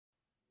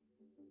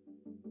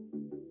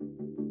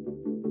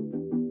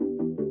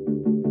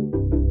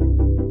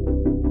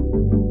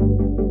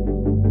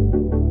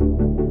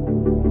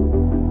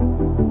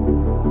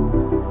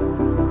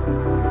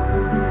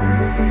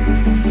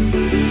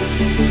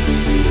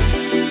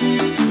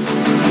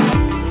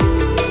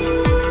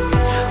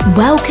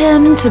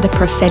Welcome to the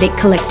Prophetic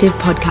Collective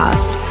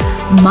podcast.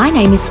 My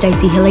name is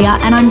Stacey Hillier,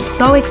 and I'm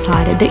so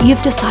excited that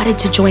you've decided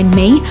to join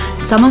me,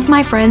 some of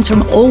my friends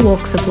from all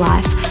walks of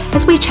life,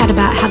 as we chat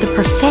about how the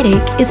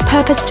prophetic is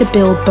purposed to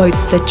build both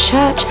the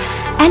church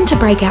and to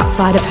break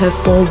outside of her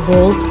four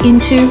walls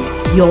into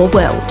your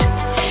world.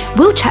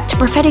 We'll chat to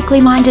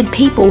prophetically minded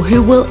people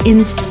who will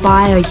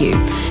inspire you.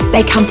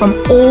 They come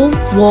from all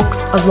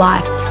walks of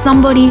life,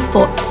 somebody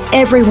for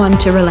everyone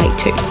to relate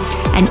to.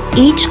 And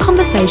each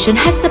conversation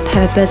has the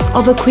purpose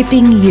of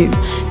equipping you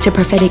to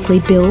prophetically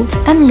build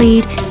and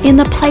lead in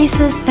the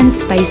places and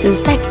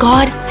spaces that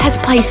God has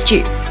placed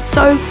you.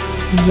 So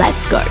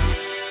let's go.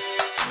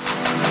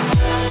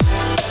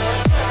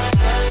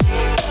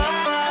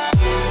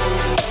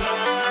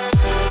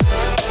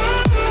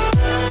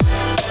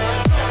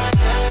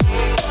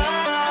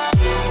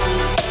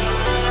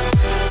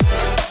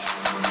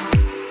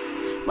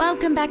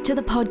 Welcome back to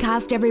the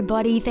podcast,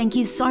 everybody. Thank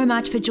you so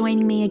much for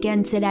joining me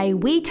again today.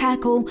 We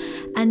tackle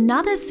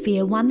another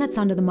sphere, one that's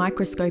under the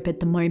microscope at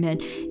the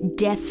moment.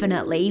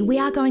 Definitely, we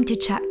are going to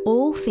chat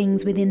all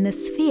things within the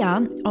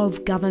sphere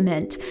of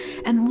government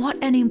and what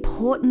an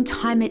important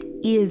time it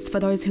is for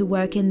those who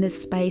work in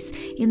this space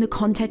in the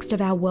context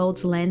of our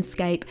world's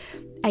landscape.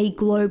 A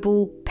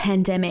global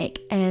pandemic,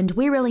 and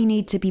we really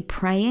need to be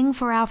praying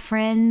for our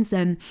friends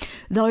and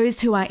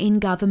those who are in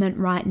government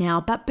right now.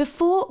 But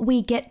before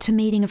we get to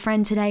meeting a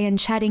friend today and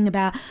chatting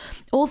about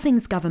all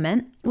things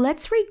government,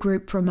 let's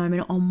regroup for a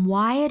moment on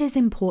why it is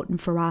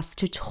important for us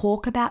to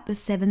talk about the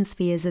seven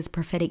spheres as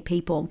prophetic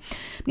people.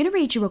 I'm going to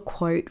read you a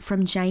quote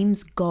from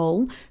James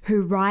Goll,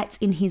 who writes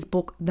in his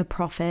book, The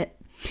Prophet.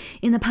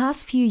 In the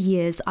past few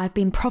years, I've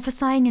been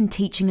prophesying and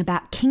teaching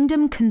about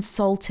kingdom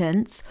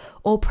consultants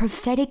or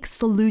prophetic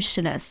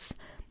solutionists,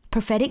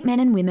 prophetic men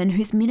and women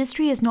whose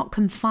ministry is not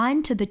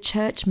confined to the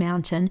church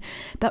mountain,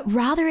 but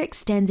rather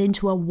extends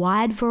into a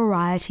wide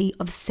variety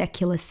of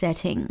secular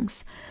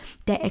settings.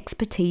 Their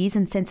expertise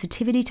and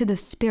sensitivity to the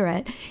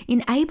Spirit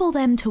enable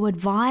them to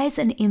advise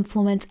and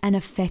influence and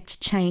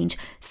affect change,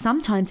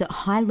 sometimes at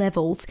high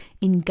levels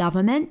in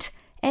government,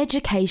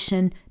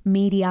 education,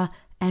 media,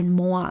 and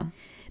more.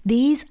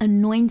 These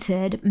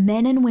anointed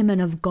men and women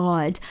of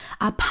God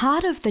are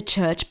part of the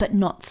church, but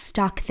not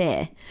stuck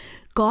there.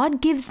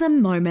 God gives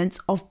them moments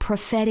of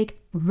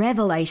prophetic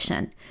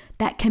revelation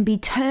that can be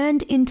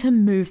turned into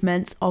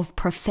movements of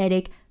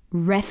prophetic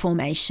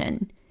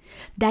reformation.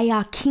 They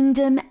are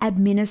kingdom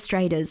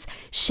administrators,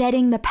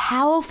 shedding the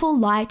powerful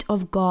light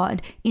of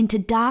God into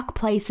dark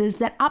places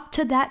that up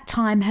to that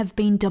time have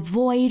been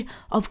devoid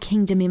of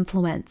kingdom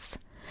influence.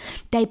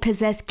 They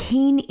possess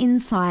keen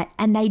insight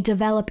and they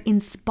develop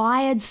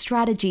inspired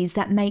strategies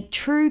that make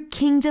true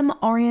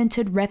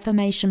kingdom-oriented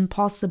reformation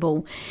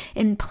possible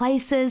in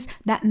places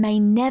that may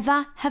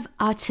never have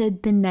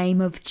uttered the name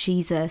of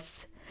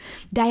Jesus.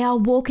 They are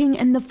walking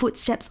in the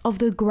footsteps of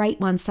the great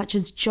ones such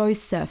as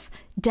Joseph,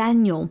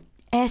 Daniel,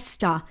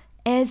 Esther,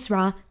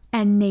 Ezra,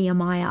 and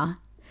Nehemiah.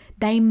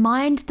 They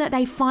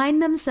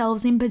find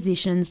themselves in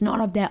positions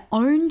not of their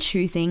own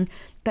choosing,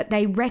 but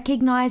they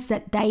recognize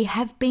that they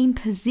have been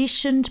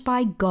positioned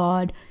by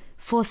God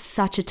for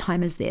such a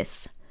time as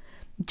this.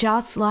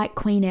 Just like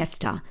Queen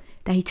Esther,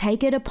 they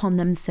take it upon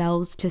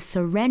themselves to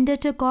surrender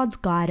to God's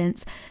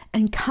guidance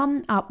and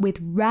come up with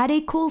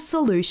radical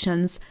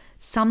solutions,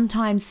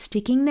 sometimes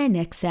sticking their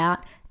necks out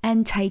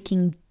and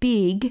taking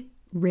big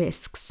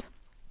risks.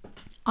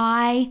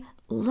 I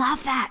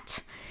love that.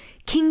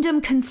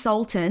 Kingdom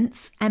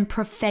consultants and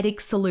prophetic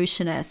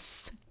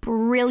solutionists.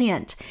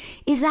 Brilliant.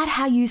 Is that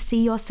how you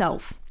see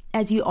yourself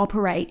as you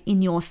operate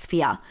in your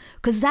sphere?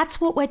 Because that's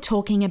what we're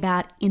talking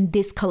about in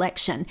this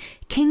collection.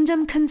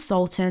 Kingdom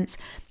consultants,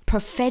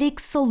 prophetic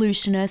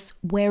solutionists,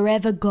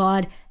 wherever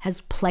God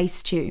has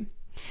placed you.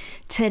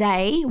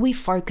 Today, we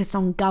focus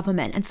on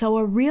government. And so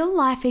a real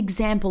life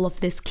example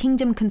of this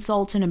kingdom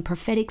consultant and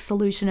prophetic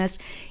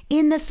solutionist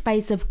in the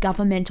space of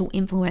governmental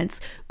influence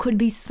could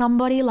be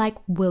somebody like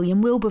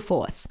William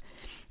Wilberforce.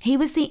 He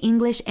was the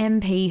English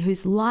MP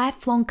whose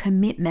lifelong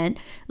commitment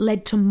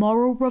led to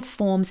moral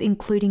reforms,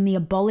 including the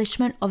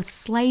abolishment of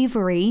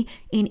slavery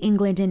in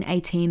England in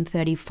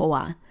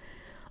 1834.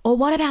 Or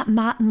what about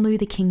Martin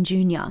Luther King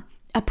Jr.,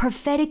 a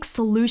prophetic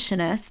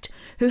solutionist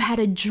who had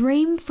a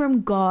dream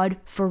from God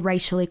for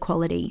racial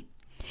equality?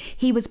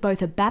 He was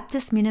both a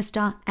Baptist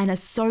minister and a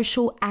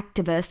social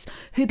activist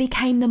who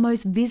became the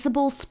most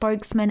visible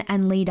spokesman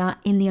and leader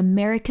in the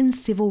American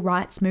civil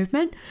rights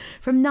movement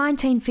from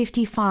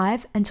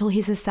 1955 until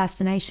his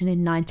assassination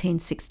in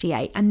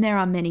 1968. And there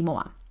are many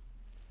more.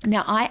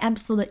 Now, I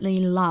absolutely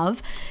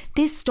love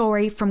this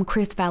story from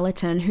Chris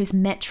Vallotton, whose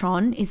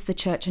Metron is the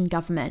church and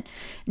government.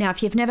 Now,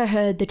 if you've never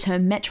heard the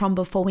term Metron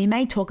before, we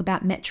may talk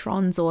about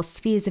Metrons or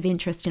spheres of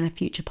interest in a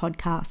future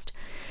podcast.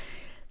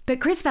 But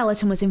Chris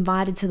Vallotton was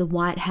invited to the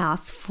White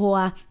House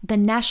for the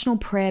National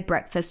Prayer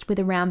Breakfast with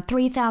around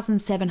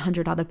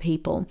 3,700 other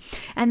people.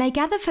 And they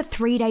gather for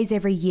 3 days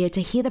every year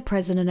to hear the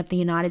President of the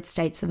United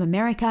States of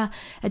America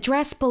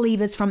address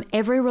believers from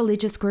every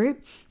religious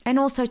group and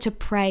also to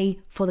pray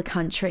for the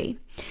country.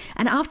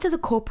 And after the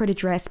corporate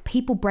address,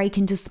 people break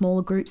into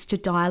smaller groups to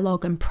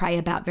dialogue and pray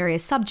about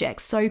various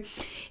subjects. So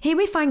here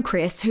we find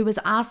Chris, who was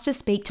asked to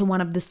speak to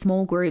one of the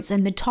small groups,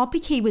 and the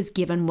topic he was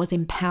given was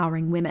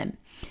empowering women.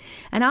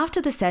 And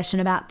after the session,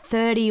 about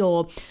 30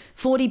 or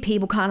 40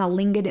 people kind of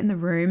lingered in the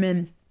room,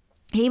 and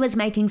he was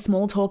making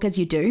small talk as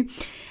you do,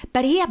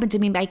 but he happened to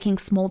be making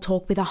small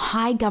talk with a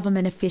high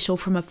government official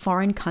from a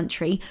foreign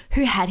country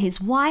who had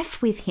his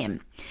wife with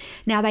him.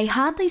 Now, they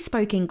hardly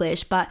spoke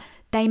English, but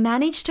they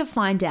managed to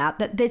find out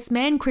that this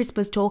man Chris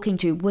was talking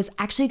to was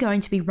actually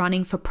going to be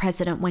running for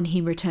president when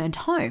he returned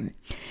home.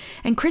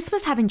 And Chris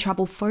was having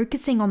trouble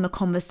focusing on the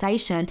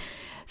conversation,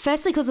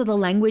 firstly because of the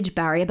language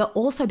barrier, but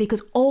also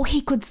because all he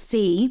could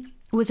see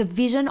was a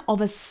vision of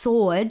a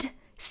sword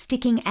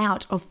sticking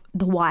out of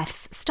the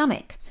wife's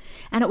stomach.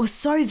 And it was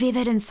so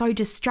vivid and so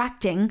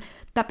distracting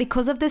that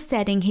because of the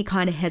setting, he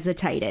kind of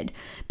hesitated.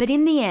 But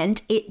in the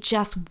end, it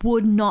just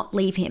would not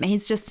leave him.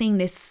 He's just seeing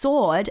this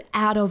sword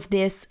out of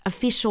this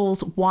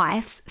official's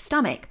wife's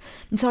stomach.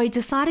 And so he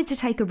decided to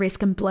take a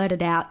risk and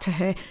blurted out to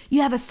her,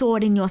 "You have a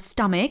sword in your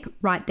stomach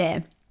right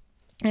there."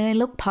 And they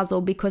looked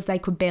puzzled because they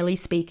could barely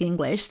speak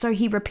English. So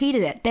he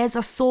repeated it, "There's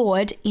a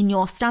sword in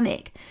your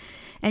stomach."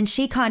 And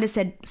she kind of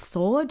said,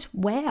 "Sword?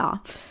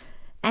 Where?"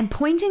 And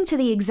pointing to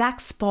the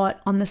exact spot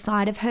on the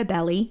side of her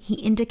belly, he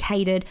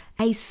indicated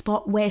a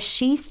spot where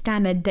she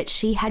stammered that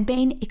she had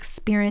been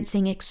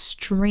experiencing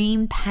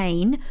extreme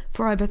pain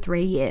for over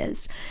 3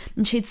 years.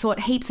 And she'd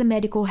sought heaps of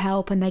medical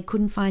help and they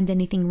couldn't find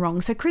anything wrong.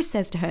 So Chris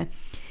says to her,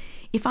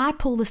 "If I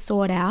pull the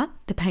sword out,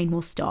 the pain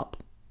will stop."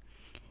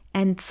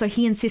 And so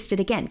he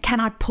insisted again, "Can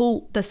I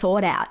pull the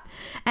sword out?"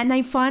 And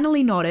they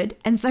finally nodded.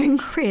 And so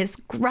Chris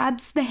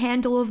grabs the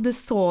handle of the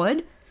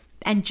sword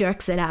and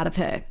jerks it out of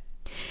her.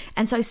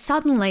 And so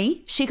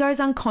suddenly she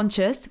goes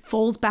unconscious,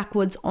 falls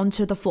backwards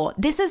onto the floor.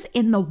 This is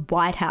in the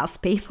White House,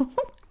 people.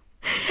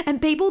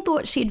 And people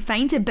thought she'd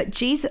fainted,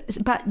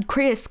 but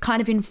Chris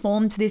kind of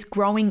informed this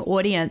growing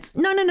audience,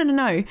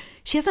 no.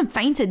 She hasn't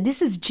fainted.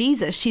 This is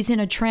Jesus. She's in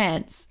a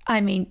trance.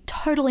 I mean,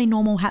 totally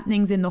normal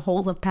happenings in the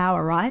halls of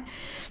power, right?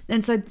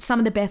 And so some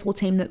of the Bethel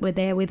team that were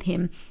there with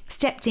him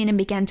stepped in and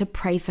began to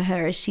pray for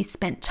her as she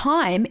spent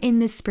time in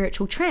this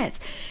spiritual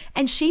trance.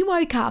 And she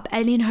woke up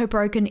and in her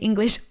broken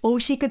English, all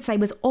she could say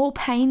was, "All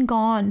pain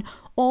gone,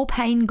 all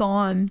pain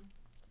gone."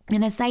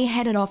 And as they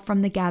headed off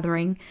from the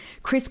gathering,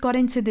 Chris got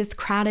into this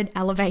crowded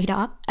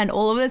elevator and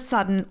all of a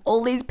sudden,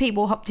 all these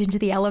people hopped into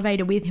the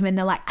elevator with him and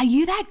they're like, "Are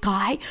you that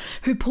guy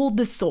who pulled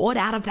the sword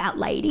out of that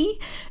lady?"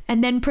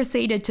 And then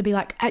proceeded to be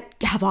like,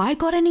 "Have I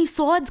got any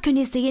swords? Can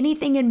you see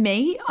anything in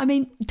me?" I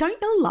mean, don't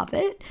you love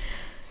it?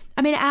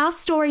 I mean, our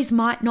stories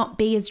might not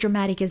be as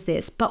dramatic as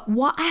this, but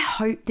what I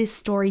hope this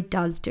story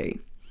does do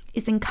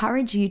is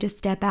encourage you to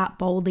step out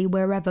boldly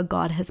wherever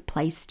God has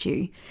placed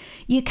you.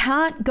 You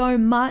can't go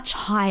much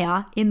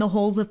higher in the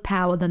halls of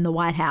power than the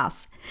White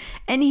House.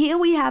 And here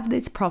we have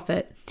this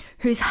prophet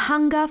whose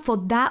hunger for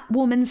that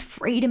woman's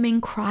freedom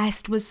in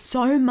Christ was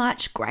so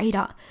much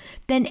greater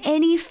than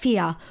any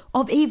fear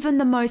of even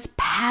the most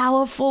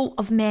powerful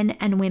of men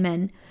and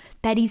women,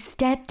 that he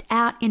stepped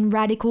out in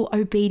radical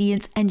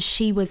obedience and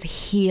she was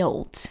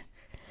healed.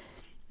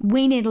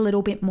 We need a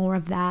little bit more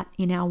of that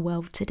in our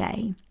world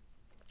today.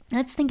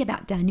 Let's think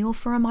about Daniel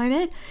for a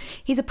moment.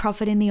 He's a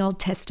prophet in the Old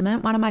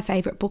Testament, one of my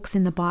favorite books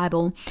in the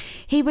Bible.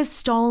 He was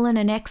stolen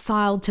and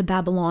exiled to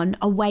Babylon,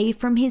 away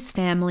from his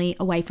family,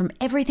 away from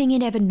everything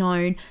he'd ever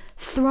known,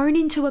 thrown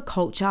into a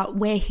culture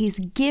where his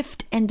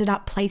gift ended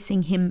up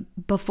placing him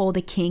before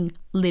the king,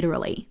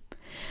 literally.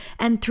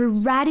 And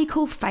through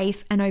radical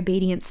faith and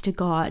obedience to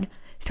God,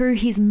 through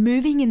his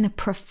moving in the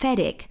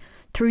prophetic,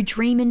 through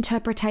dream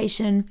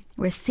interpretation,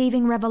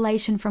 receiving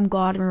revelation from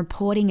God and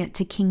reporting it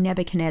to King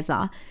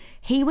Nebuchadnezzar,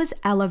 he was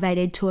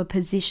elevated to a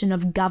position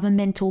of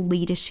governmental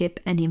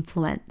leadership and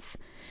influence.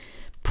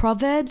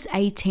 Proverbs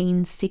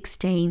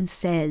 18:16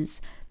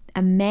 says,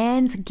 "A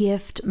man's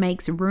gift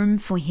makes room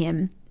for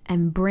him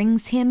and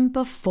brings him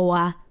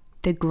before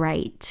the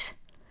great."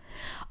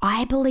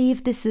 I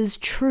believe this is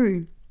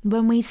true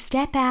when we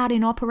step out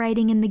in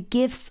operating in the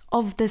gifts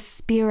of the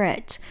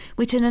Spirit,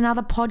 which in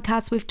another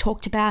podcast we've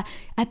talked about,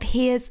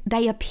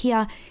 they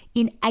appear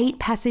in 8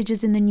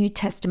 passages in the New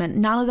Testament,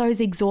 none of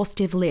those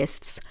exhaustive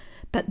lists.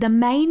 But the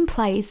main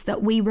place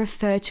that we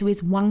refer to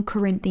is 1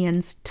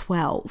 Corinthians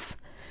 12.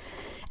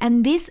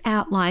 And this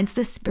outlines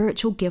the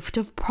spiritual gift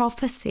of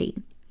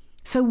prophecy.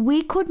 So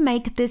we could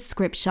make this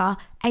scripture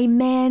a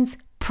man's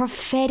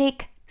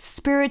prophetic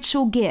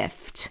spiritual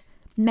gift,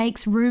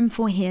 makes room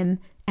for him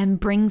and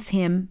brings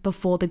him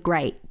before the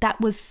great. That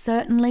was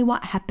certainly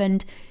what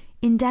happened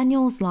in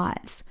Daniel's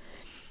life.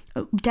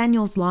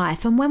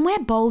 And when we're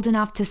bold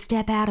enough to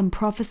step out and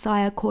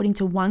prophesy according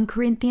to 1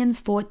 Corinthians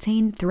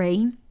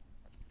 14:3,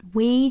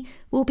 we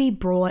will be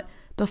brought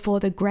before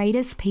the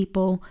greatest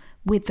people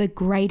with the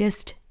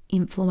greatest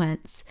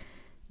influence.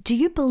 Do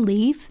you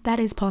believe that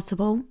is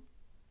possible?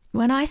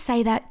 When I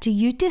say that, do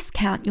you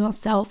discount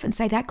yourself and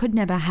say that could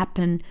never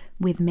happen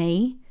with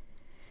me?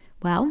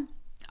 Well,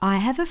 I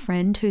have a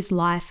friend whose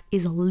life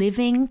is a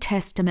living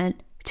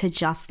testament to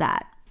just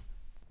that.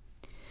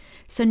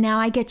 So now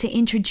I get to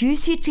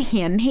introduce you to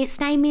him. His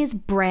name is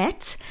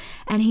Brett,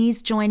 and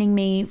he's joining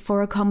me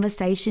for a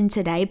conversation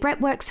today. Brett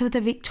works for the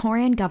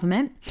Victorian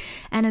government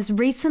and has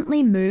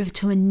recently moved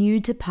to a new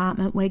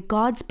department where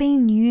God's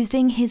been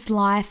using his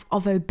life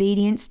of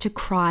obedience to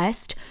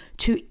Christ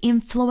to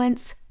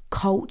influence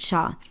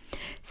culture.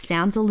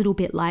 Sounds a little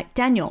bit like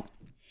Daniel.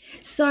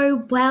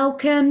 So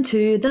welcome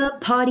to the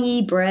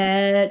potty,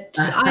 Brett.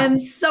 I'm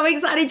so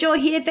excited you're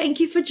here. Thank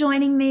you for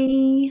joining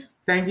me.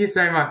 Thank you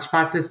so much,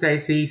 Pastor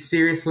Stacey.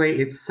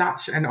 Seriously, it's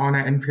such an honor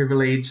and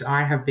privilege.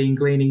 I have been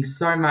gleaning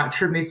so much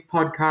from this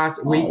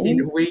podcast week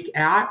in, week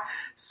out.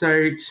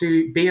 So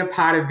to be a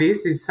part of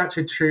this is such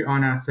a true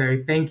honor. So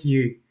thank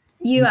you.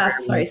 You are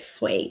so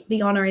sweet.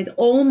 The honor is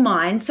all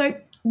mine. So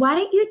why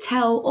don't you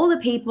tell all the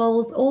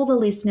peoples, all the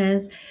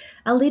listeners,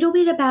 a little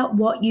bit about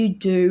what you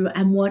do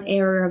and what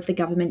area of the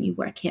government you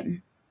work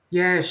in?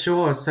 Yeah,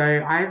 sure.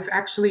 So I've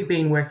actually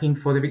been working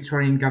for the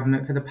Victorian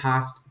government for the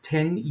past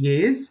 10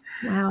 years,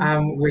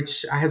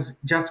 which has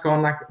just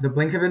gone like the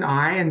blink of an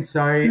eye. And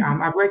so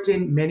I've worked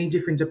in many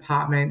different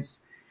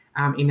departments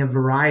in a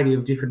variety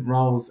of different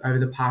roles over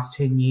the past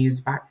 10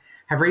 years, but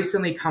have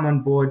recently come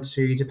on board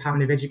to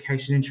Department of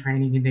Education and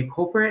Training in their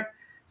corporate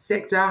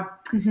sector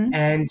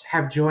and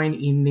have joined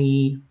in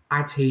the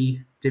IT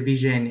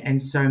division.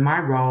 And so my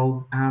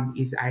role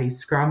is a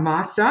Scrum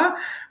Master,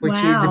 which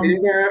is a bit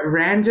of a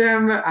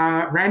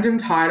random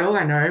title.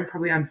 I know,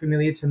 probably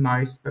unfamiliar to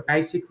most, but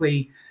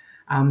basically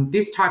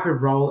this type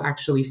of role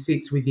actually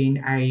sits within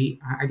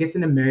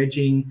an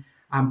emerging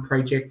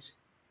project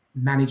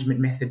management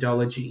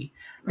methodology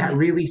that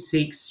really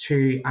seeks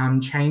to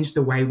change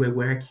the way we're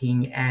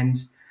working and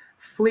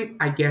flip,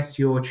 I guess,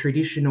 your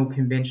traditional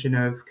convention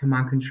of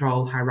command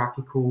control,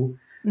 hierarchical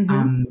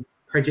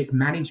project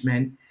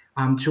management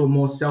to a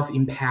more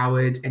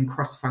self-empowered and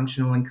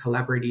cross-functional and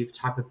collaborative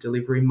type of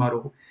delivery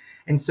model.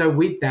 And so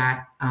with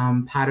that,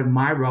 part of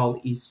my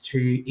role is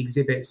to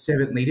exhibit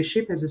servant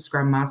leadership as a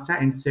Scrum Master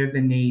and serve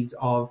the needs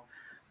of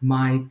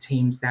my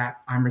teams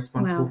that I'm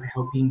responsible for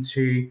helping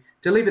to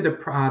deliver the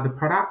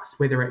products,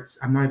 whether it's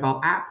a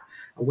mobile app,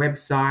 a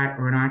website,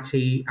 or an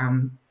IT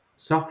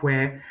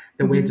software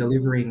that we're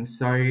delivering.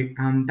 So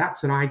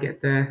that's what I get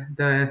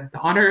the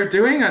honor of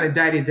doing on a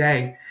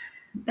day-to-day.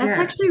 That's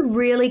actually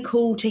really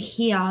cool to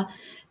hear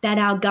that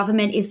our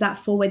government is that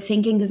forward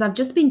thinking, because I've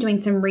just been doing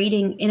some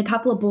reading in a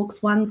couple of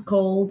books. One's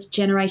called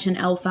Generation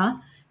Alpha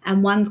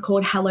and one's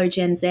called Hello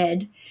Gen Z.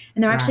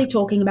 And they're actually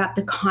talking about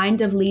the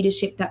kind of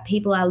leadership that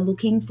people are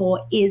looking for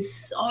is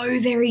so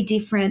very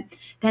different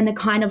than the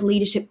kind of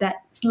leadership that,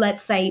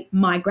 let's say,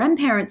 my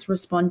grandparents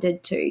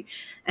responded to.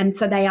 And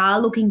so they are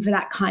looking for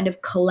that kind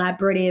of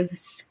collaborative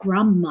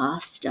Scrum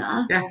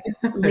Master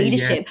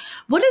leadership. Yes.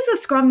 What does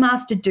a Scrum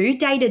Master do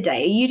day to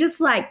day? Are you just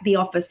like the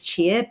office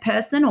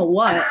chairperson or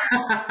what?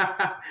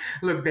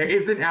 Look, there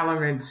is an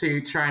element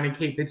to trying to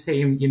keep the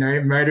team,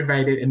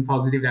 motivated and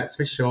positive, that's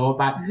for sure.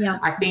 But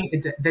I think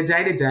the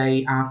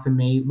day-to-day for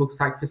me looks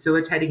like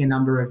facilitating a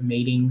number of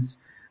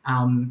meetings,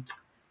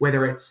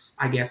 whether it's,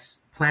 I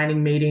guess,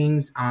 planning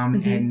meetings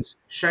and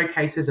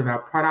showcases of our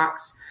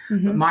products.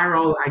 But my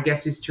role, I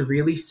guess, is to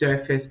really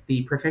surface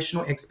the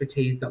professional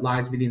expertise that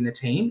lies within the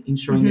team,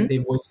 ensuring that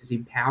their voice is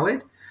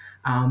empowered.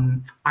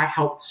 I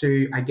help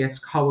to, I guess,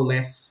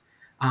 coalesce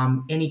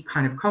any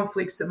kind of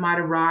conflicts that might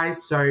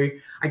arise. So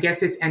I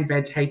guess it's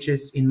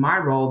advantageous in my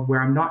role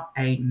where I'm not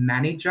a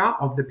manager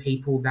of the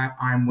people that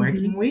I'm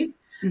working with.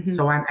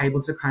 So I'm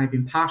able to kind of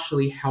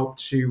impartially help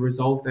to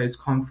resolve those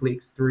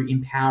conflicts through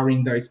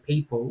empowering those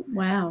people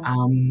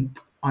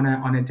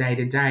on a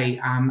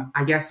day-to-day.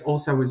 I guess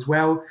also as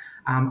well,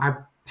 I'm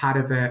part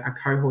of a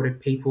cohort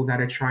of people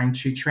that are trying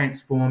to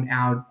transform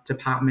our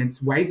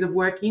department's ways of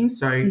working.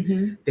 So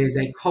there's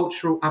a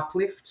cultural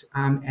uplift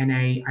and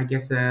a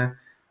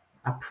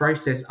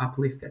process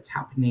uplift that's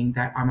happening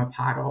that I'm a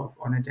part of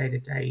on a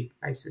day-to-day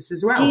basis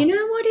as well. Do you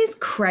know what is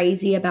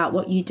crazy about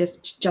what you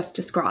just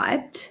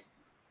described?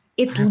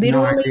 It's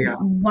literally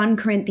 1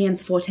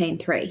 Corinthians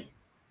 14:3.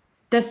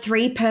 The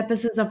 3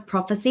 purposes of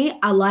prophecy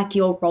are like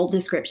your role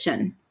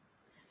description: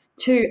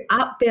 to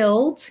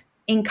upbuild,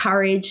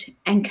 encourage,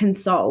 and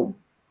console,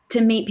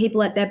 to meet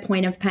people at their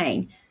point of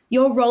pain.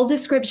 Your role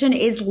description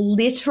is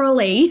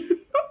literally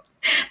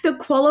the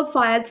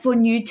qualifiers for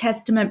New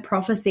Testament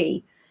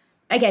prophecy.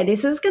 Okay,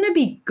 this is going to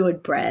be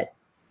good, Brett.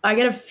 I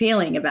get a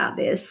feeling about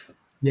this.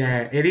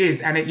 Yeah, it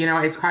is. And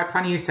it's quite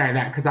funny you say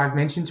that, because I've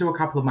mentioned to a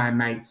couple of my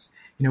mates,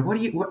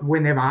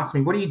 when they've asked me,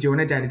 what do you do on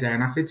a day-to-day?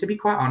 And I said, to be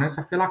quite honest,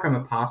 I feel like I'm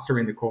a pastor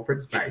in the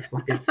corporate space.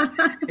 Like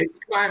it's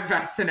quite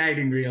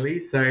fascinating, really.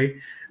 So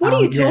what do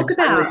you talk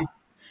about?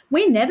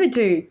 We never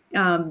do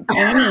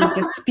any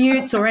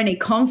disputes or any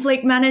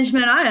conflict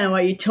management. I don't know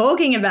what you're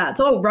talking about. It's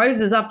all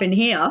roses up in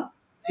here.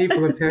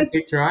 People are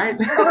perfect, right?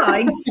 Oh,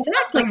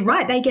 exactly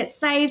right. They get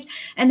saved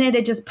and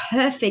they're just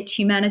perfect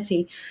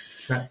humanity.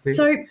 That's it.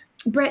 So,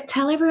 Brett,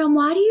 tell everyone,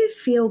 why do you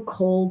feel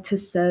called to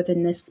serve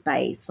in this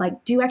space?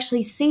 Like, do you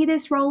actually see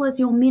this role as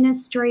your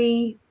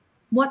ministry?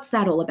 What's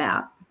that all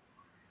about?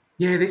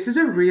 Yeah, this is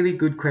a really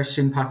good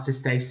question, Pastor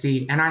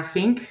Stacey. And I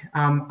think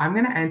I'm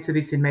going to answer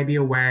this in maybe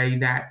a way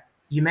that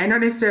you may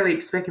not necessarily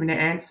expect me to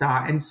answer.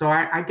 And so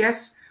I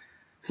guess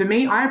for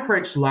me, I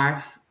approach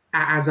life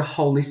as a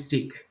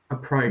holistic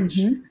approach.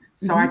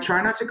 So I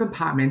try not to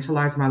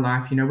compartmentalize my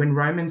life. You know, when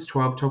Romans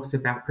 12 talks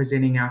about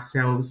presenting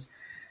ourselves,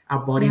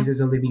 our bodies Yeah. as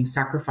a living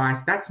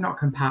sacrifice, that's not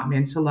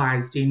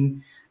compartmentalized.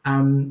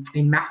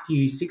 In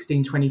Matthew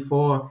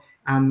 16:24,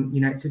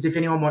 you know, it says, if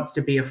anyone wants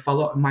to be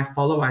my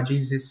follower,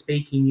 Jesus is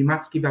speaking, you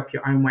must give up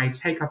your own way,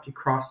 take up your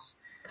cross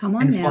Come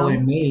on and follow now.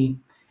 me.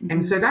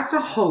 And so that's a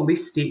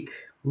holistic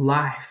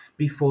life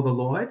before the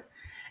Lord.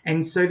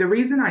 And so the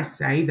reason I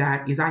say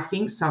that is I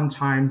think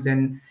sometimes,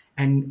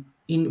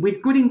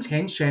 with good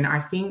intention, I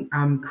think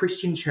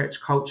Christian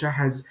church culture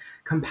has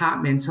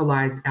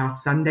compartmentalized our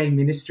Sunday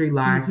ministry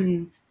life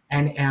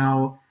and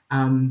our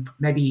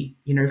maybe,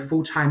 you know,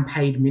 full-time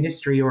paid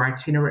ministry or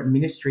itinerant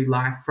ministry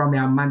life from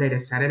our Monday to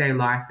Saturday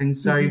life. And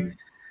so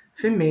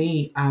for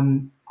me,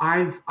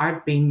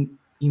 I've been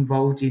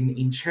involved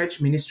in church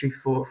ministry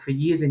for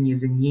years and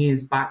years and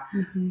years, but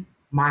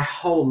my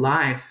whole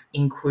life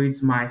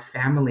includes my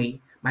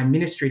family, my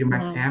ministry to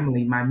my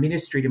family, my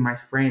ministry to my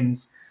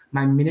friends,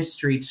 my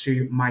ministry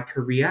to my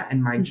career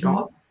and my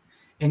job.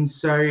 And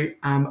so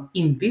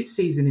in this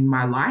season in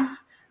my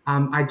life,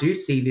 I do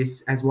see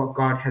this as what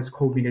God has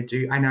called me to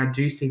do. And I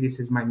do see this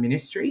as my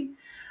ministry.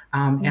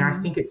 And I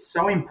think it's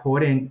so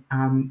important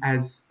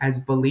as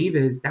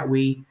believers that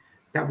we,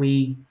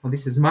 well,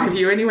 this is my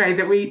view anyway,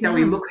 that we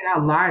look at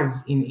our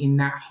lives in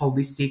that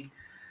holistic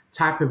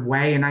type of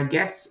way. And I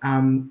guess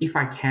if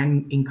I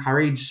can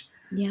encourage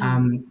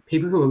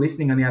people who are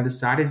listening on the other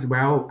side as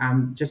well,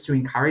 just to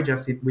encourage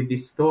us with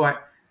this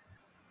thought,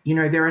 you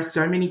know, there are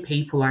so many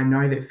people I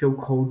know that feel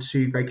called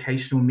to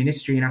vocational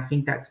ministry, and I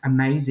think that's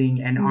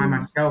amazing. And I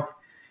myself,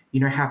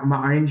 you know, have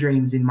my own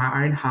dreams in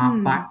my own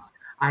heart, but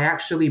I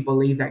actually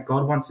believe that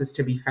God wants us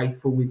to be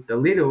faithful with the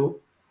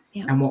little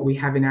and what we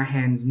have in our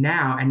hands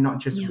now and not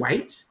just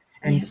wait.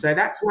 And so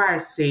that's why I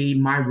see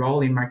my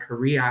role in my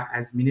career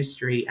as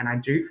ministry, and I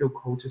do feel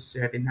called to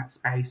serve in that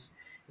space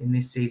in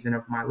this season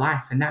of my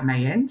life. And that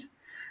may end,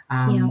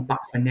 but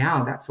for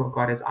now, that's what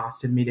God has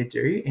asked of me to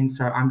do. And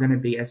so I'm going to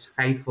be as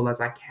faithful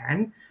as I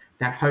can,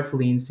 that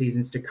hopefully in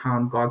seasons to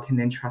come, God can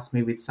then trust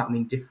me with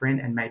something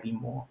different and maybe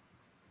more.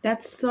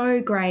 That's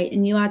so great.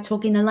 And you are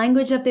talking the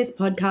language of this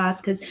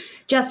podcast, because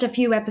just a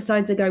few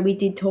episodes ago, we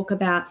did talk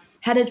about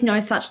how there's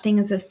no such thing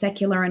as a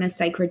secular and a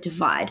sacred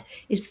divide.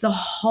 It's the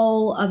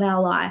whole of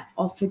our life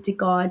offered to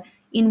God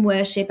in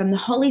worship, and the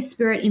Holy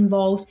Spirit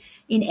involved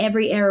in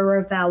every area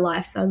of our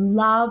life. So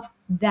love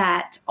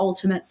that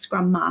ultimate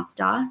Scrum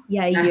Master.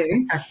 Yay,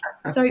 you.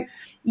 So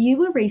you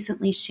were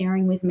recently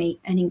sharing with me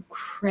an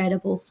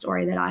incredible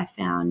story that I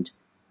found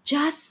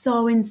just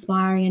so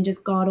inspiring and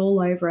just got all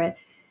over it,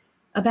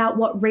 about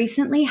what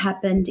recently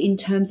happened in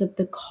terms of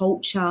the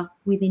culture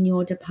within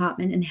your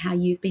department and how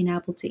you've been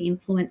able to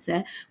influence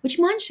it. Would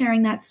you mind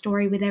sharing that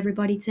story with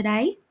everybody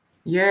today?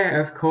 Yeah,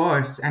 of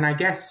course. And I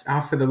guess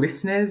for the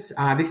listeners,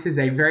 this is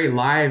a very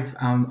live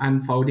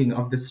unfolding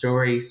of the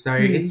story. So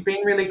it's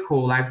been really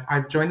cool.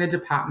 I've joined the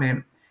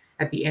department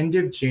at the end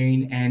of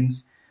June, and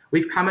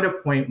we've come at a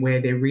point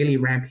where they're really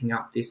ramping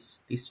up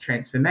this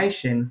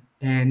transformation.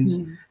 And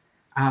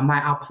my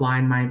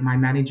upline, my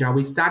manager,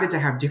 we've started to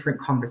have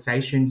different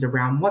conversations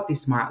around what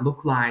this might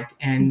look like.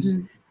 And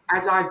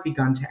as I've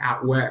begun to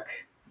outwork,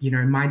 you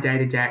know, my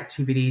day-to-day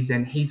activities,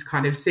 and he's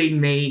kind of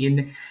seen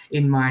me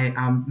in my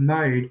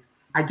mode,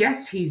 I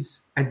guess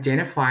he's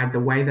identified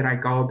the way that I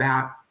go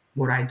about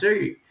what I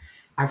do.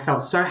 I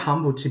felt so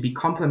humbled to be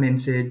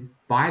complimented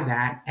by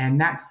that.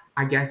 And that's,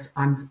 I guess,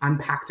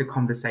 unpacked a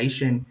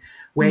conversation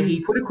where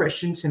he put a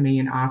question to me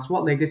and asked,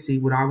 what legacy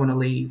would I want to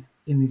leave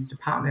in this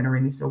department or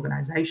in this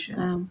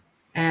organization?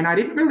 And I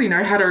didn't really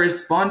know how to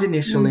respond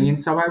initially. And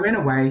so I went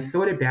away,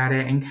 thought about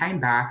it, and came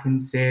back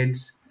and said,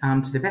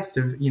 to the best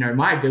of, you know,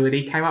 my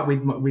ability, came up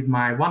with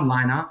my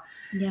one-liner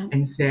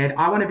and said,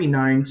 I want to be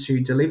known to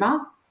deliver,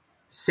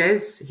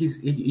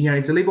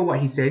 deliver what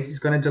he says he's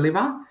going to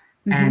deliver,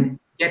 and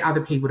get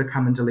other people to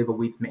come and deliver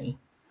with me.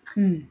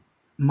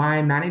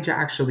 My manager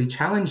actually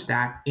challenged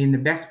that in the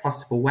best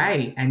possible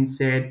way and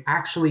said, I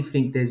actually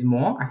think there's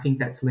more. I think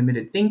that's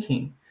limited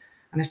thinking.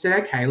 And I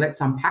said, okay, let's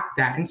unpack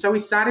that. And so we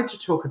started to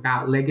talk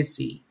about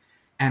legacy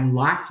and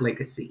life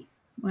legacy.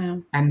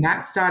 Wow. And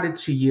that started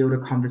to yield a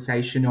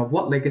conversation of,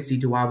 what legacy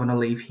do I want to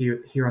leave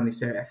here on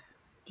this earth?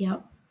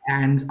 Yep.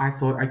 And I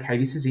thought, okay,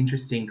 this is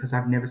interesting, because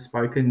I've never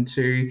spoken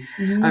to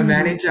a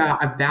manager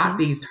about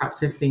these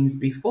types of things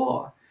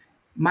before.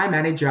 my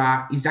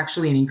manager is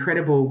actually an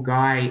incredible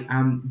guy,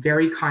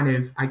 very kind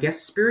of, I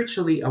guess,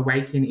 spiritually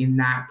awakened in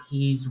that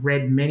he's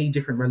read many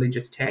different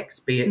religious texts,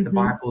 be it the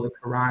Bible, the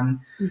Quran,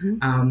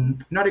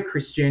 not a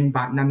Christian,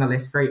 but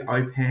nonetheless very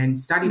open,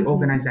 studied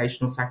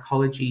organizational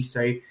psychology,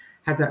 so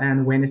has an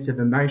awareness of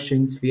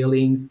emotions,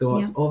 feelings,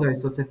 thoughts, all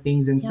those sorts of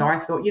things. And so I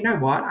thought, you know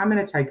what, I'm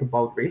going to take a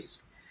bold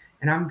risk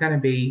and I'm going to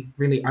be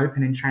really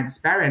open and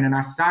transparent. And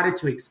I started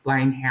to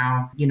explain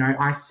how,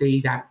 I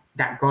see that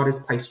God has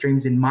placed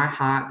dreams in my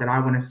heart that I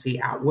want to see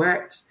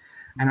outworked.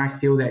 And I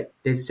feel that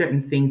there's certain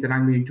things that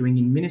I'm going to be doing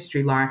in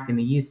ministry life in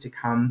the years to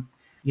come.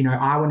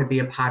 I want to be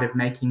a part of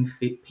making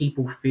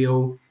people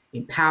feel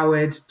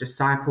empowered,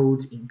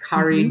 discipled,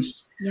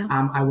 encouraged.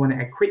 I want to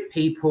equip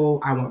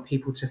people. I want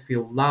people to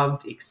feel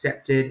loved,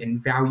 accepted,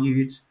 and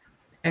valued.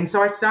 And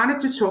so I started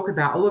to talk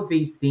about all of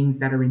these things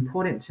that are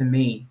important to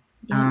me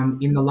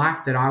in the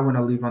life that I want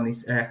to live on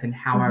this earth and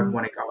how I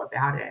want to go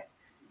about it.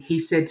 He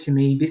said to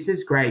me, "This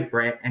is great,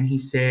 Brett." And he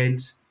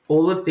said,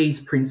 all of these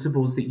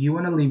principles that you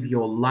want to live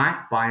your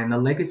life by and the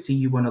legacy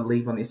you want to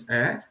leave on this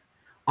earth,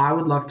 I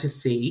would love to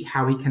see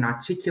how we can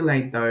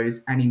articulate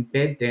those and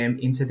embed them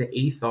into the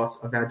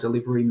ethos of our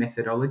delivery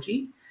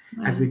methodology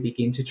as we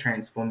begin to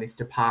transform this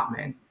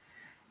department.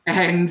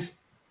 And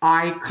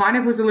I kind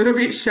of was a little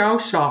bit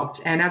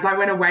shell-shocked. And as I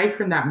went away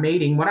from that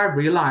meeting, what I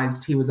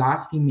realized he was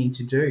asking me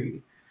to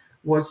do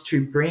was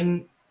to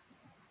bring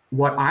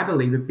what I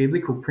believe are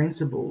biblical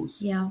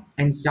principles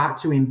and start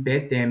to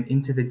embed them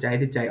into the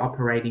day-to-day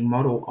operating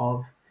model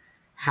of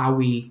how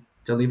we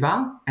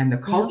deliver and the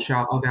culture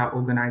of our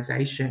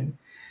organization.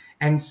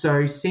 And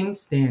so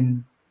since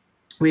then,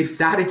 we've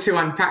started to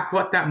unpack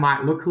what that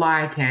might look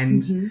like.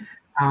 And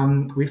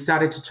we've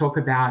started to talk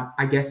about,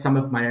 I guess, some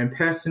of my own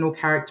personal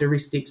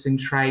characteristics and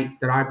traits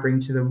that I bring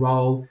to the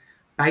role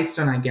based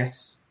on, I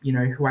guess,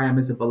 who I am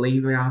as a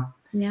believer.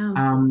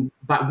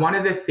 But one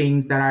of the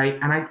things that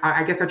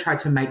I guess I tried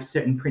to make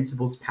certain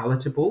principles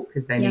palatable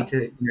because they need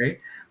to,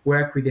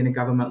 work within a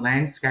government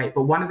landscape.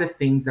 But one of the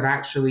things that I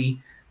actually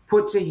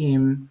put to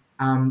him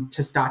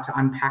to start to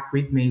unpack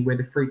with me were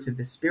the fruits of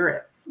the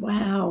Spirit.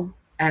 Wow.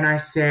 And I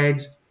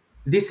said,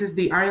 this is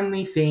the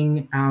only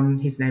thing,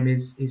 his name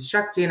is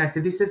Shakti. And I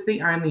said, this is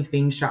the only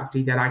thing,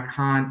 Shakti, that I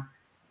can't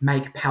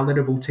make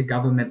palatable to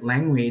government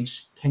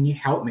language. Can you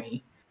help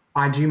me?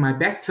 I do my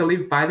best to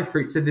live by the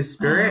fruits of the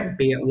Spirit,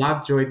 be it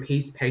love, joy,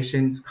 peace,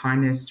 patience,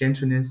 kindness,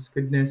 gentleness,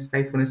 goodness,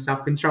 faithfulness,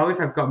 self-control,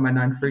 if I've got my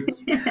 9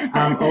 fruits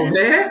all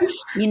there.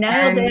 You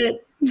nailed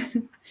it.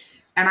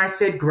 And I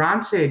said,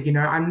 granted,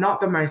 I'm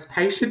not the most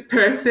patient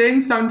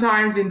person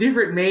sometimes in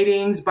different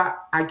meetings, but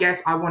I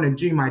guess I want to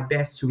do my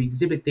best to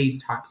exhibit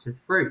these types of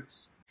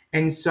fruits.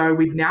 And so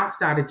we've now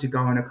started to go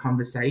on a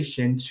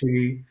conversation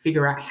to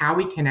figure out how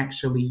we can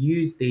actually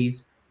use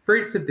these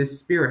fruits of the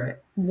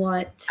Spirit.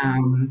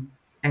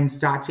 And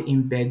start to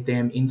embed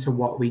them into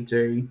what we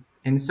do.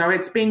 And so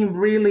it's been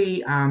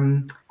really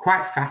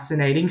quite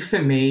fascinating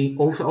for me,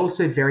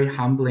 also very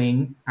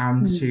humbling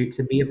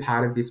to be a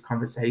part of this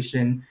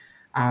conversation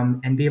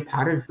and be a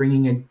part of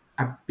bringing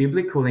a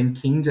biblical and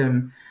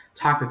kingdom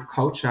type of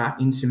culture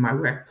into my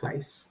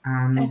workplace.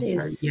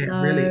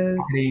 Really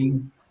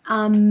exciting.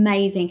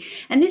 Amazing.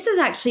 And this is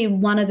actually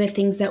one of the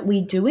things that we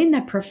do in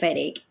the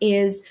prophetic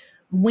is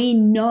we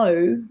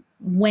know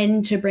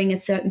when to bring a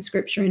certain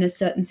scripture in a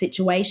certain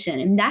situation,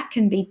 and that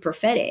can be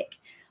prophetic.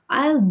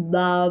 I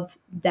love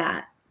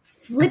that.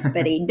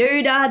 Flippity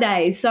doo da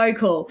day. So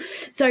cool.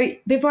 So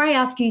before I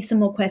ask you some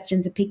more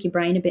questions and pick your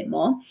brain a bit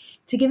more,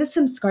 to give us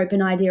some scope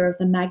and idea of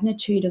the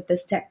magnitude of the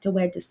sector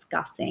we're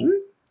discussing,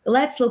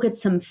 let's look at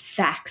some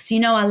facts.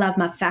 I love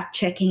my fact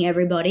checking,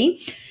 everybody.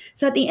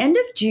 So at the end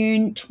of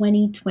June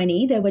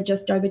 2020, there were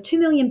just over 2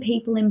 million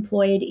people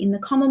employed in the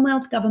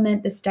Commonwealth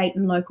government, the state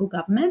and local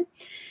government.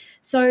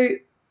 So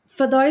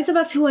for those of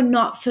us who are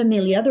not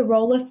familiar, the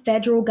role of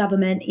federal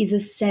government is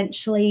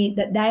essentially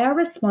that they are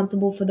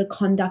responsible for the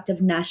conduct of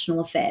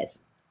national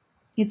affairs.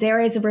 Its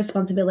areas of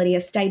responsibility are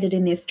stated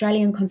in the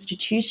Australian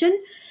Constitution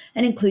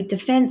and include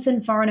defence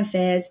and foreign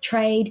affairs,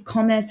 trade,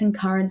 commerce and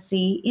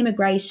currency,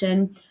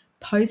 immigration,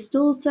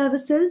 postal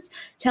services,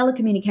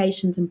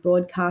 telecommunications and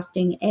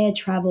broadcasting, air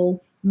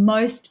travel,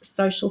 most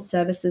social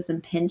services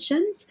and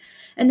pensions.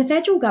 And the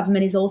federal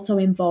government is also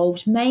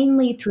involved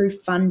mainly through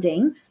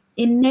funding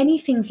in many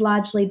things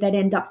largely that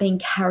end up being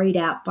carried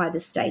out by the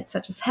state,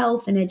 such as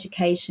health and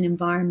education,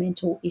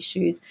 environmental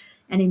issues,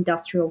 and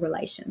industrial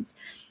relations.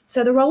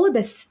 So the role of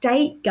the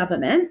state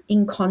government,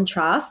 in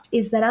contrast,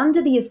 is that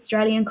under the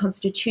Australian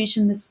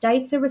Constitution, the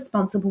states are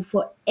responsible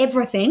for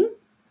everything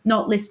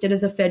not listed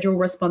as a federal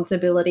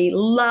responsibility.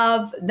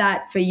 Love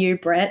that for you,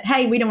 Brett.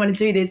 Hey, we don't want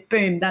to do this.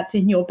 Boom, that's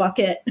in your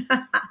bucket.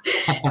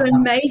 So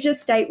major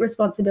state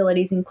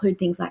responsibilities include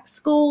things like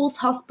schools,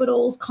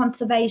 hospitals,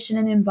 conservation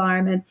and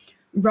environment,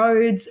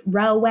 roads,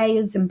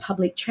 railways and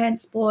public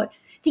transport,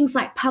 things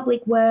like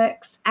public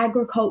works,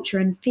 agriculture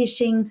and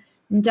fishing,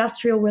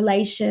 industrial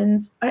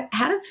relations.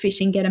 How does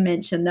fishing get a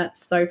mention?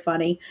 That's so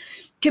funny.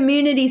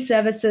 Community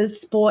services,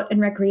 sport and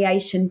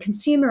recreation,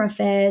 consumer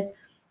affairs,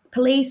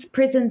 police,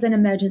 prisons, and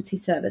emergency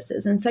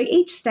services. And so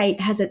each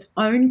state has its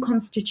own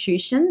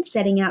constitution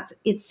setting out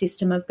its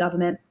system of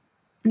government.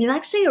 And it's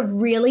actually a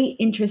really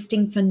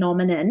interesting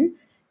phenomenon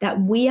that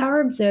we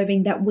are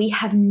observing that we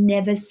have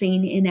never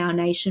seen in our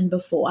nation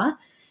before.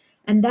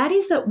 And that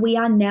is that we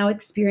are now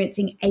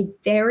experiencing a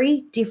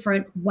very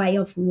different way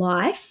of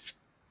life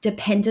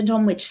dependent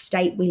on which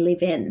state we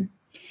live in.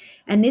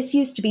 And this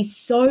used to be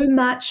so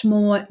much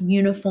more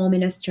uniform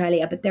in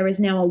Australia, but there is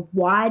now a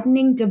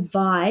widening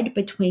divide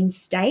between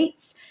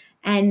states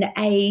and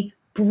a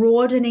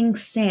broadening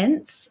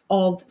sense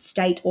of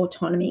state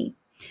autonomy.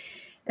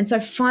 And so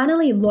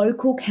finally,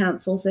 local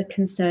councils are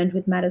concerned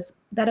with matters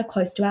that are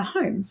close to our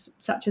homes,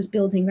 such as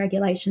building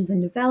regulations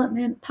and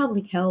development,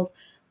 public health,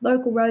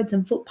 local roads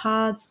and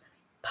footpaths,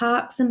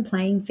 parks and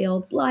playing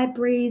fields,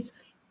 libraries,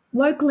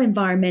 local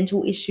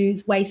environmental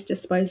issues, waste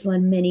disposal,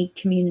 and many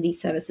community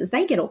services.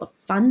 They get all the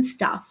fun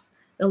stuff,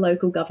 the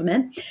local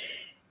government.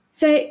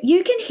 So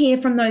you can hear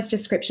from those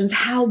descriptions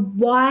how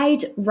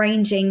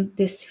wide-ranging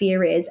this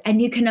sphere is,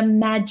 and you can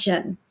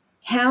imagine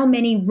how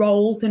many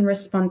roles and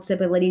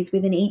responsibilities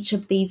within each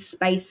of these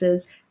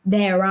spaces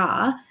there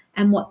are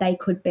and what they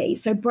could be.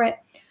 So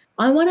Brett,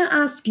 I want to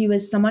ask you,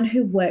 as someone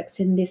who works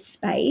in this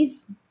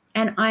space,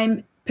 and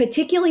I'm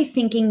particularly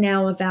thinking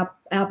now of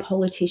our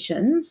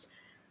politicians,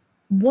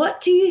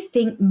 what do you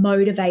think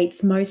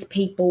motivates most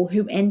people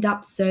who end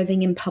up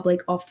serving in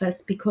public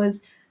office?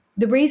 Because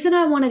the reason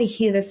I wanted to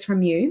hear this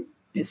from you,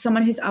 as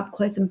someone who's up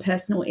close and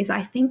personal, is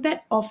I think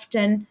that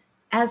often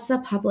as the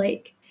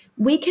public,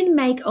 we can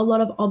make a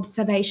lot of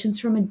observations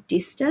from a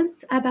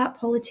distance about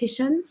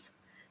politicians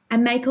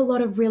and make a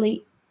lot of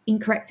really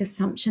incorrect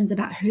assumptions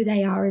about who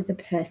they are as a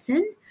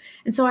person.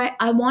 And so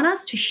I want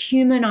us to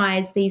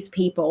humanize these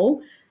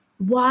people.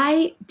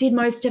 Why did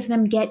most of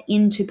them get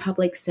into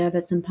public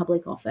service and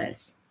public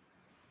office?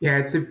 Yeah,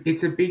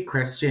 it's a big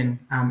question,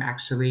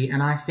 actually.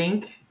 And I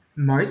think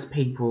most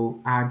people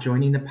are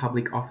joining the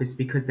public office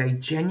because they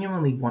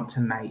genuinely want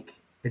to make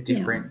a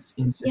difference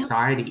in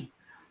society. Yep.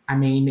 I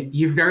mean,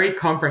 you very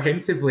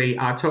comprehensively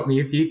taught me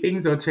a few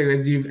things or two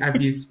as you've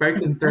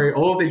spoken through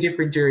all the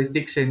different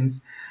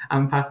jurisdictions,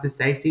 Pastor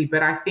Stacey.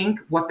 But I think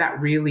what that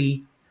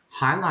really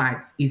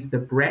highlights is the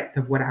breadth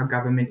of what our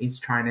government is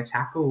trying to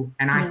tackle.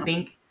 And I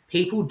think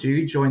people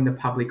do join the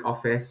public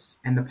office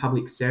and the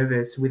public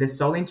service with a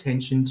sole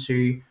intention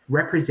to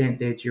represent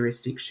their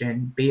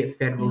jurisdiction, be it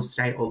federal,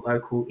 state, or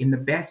local, in the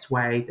best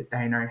way that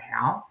they know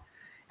how.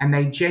 And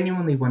they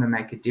genuinely want to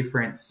make a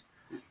difference.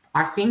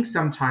 I think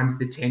sometimes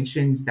the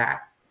tensions that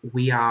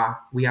we are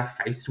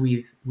faced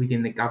with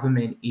within the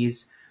government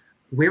is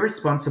we're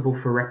responsible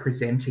for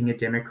representing a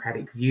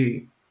democratic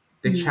view.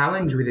 The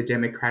challenge with a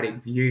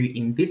democratic view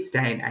in this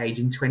day and age,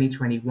 in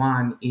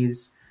 2021,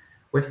 is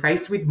we're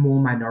faced with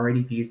more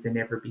minority views than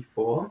ever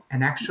before.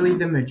 And actually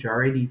the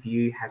majority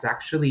view has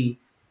actually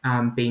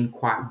been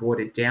quite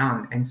watered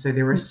down. And so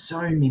there are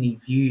so many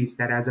views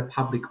that as a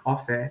public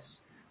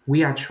office,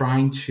 we are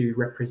trying to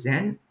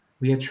represent,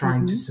 we are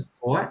trying to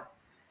support,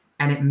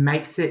 and it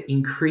makes it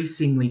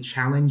increasingly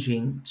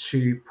challenging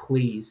to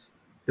please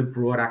the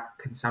broader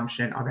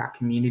consumption of our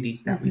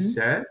communities that we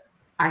serve.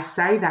 I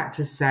say that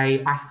to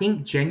say, I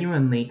think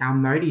genuinely our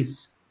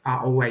motives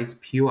are always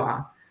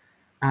pure,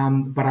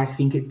 but I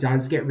think it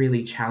does get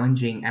really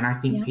challenging. And I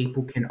think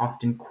people can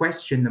often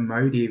question the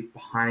motive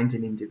behind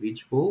an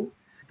individual.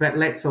 But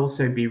let's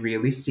also be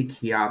realistic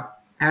here.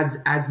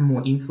 As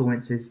more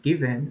influence is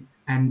given,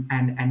 and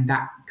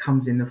that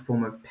comes in the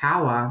form of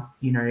power,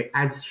 you know,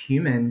 as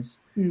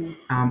humans,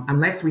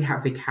 unless we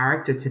have the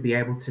character to be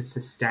able to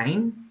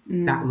sustain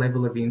that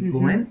level of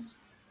influence,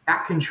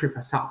 that can trip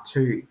us up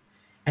too.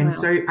 And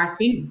so I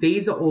think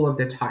these are all of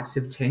the types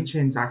of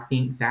tensions, I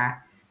think,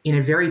 that in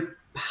a very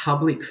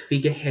public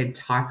figurehead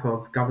type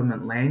of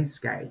government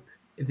landscape,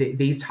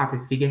 these type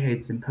of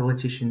figureheads and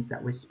politicians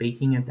that we're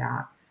speaking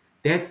about,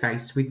 they're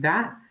faced with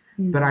that.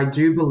 But I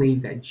do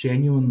believe that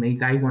genuinely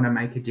they want to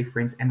make a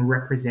difference and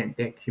represent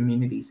their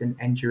communities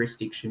and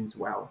jurisdictions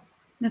well.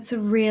 That's a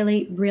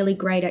really, really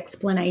great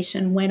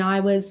explanation. When I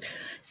was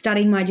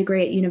studying my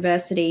degree at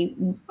university,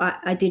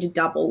 I did a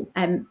double,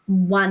 and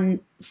one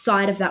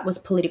side of that was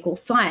political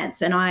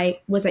science, and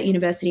I was at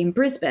university in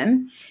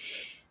Brisbane.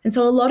 And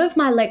so a lot of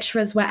my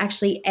lecturers were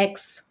actually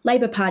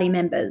ex-Labor Party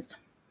members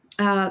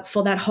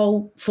for that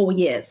whole 4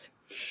 years.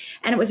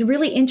 And it was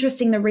really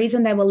interesting. The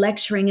reason they were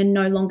lecturing and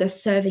no longer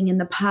serving in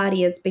the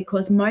party is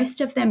because most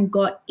of them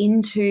got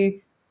into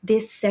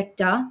this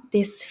sector,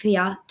 this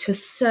sphere, to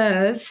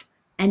serve,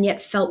 and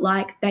yet felt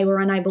like they were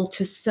unable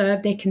to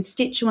serve their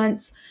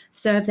constituents,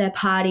 serve their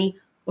party,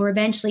 or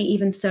eventually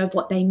even serve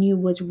what they knew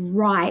was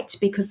right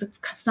because of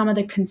some of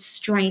the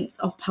constraints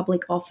of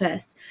public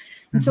office.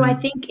 And so I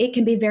think it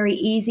can be very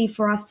easy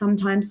for us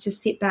sometimes to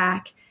sit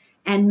back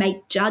and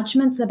make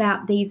judgments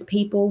about these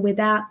people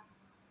without,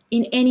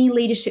 in any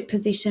leadership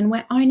position,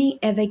 we're only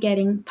ever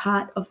getting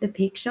part of the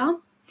picture.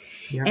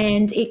 Yeah.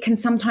 And it can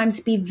sometimes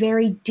be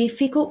very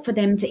difficult for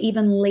them to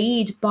even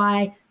lead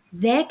by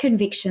their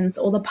convictions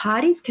or the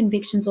party's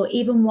convictions or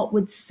even what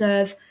would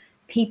serve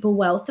people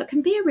well. So it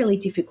can be a really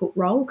difficult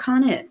role,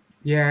 can't it?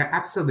 Yeah,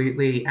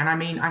 absolutely. And I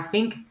mean, I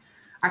think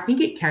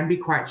it can be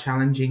quite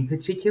challenging,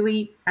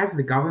 particularly as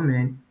the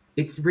government.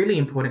 It's really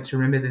important to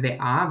remember that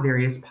there are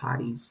various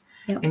parties.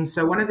 Yep. And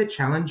so one of the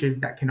challenges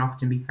that can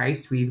often be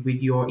faced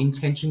with your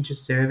intention to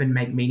serve and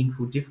make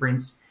meaningful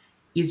difference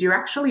is you're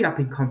actually up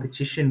in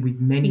competition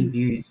with many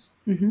views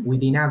Mm-hmm.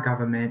 within our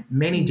government,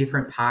 many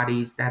different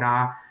parties that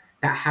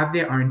have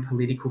their own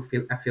political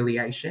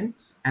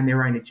affiliations and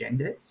their own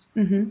agendas.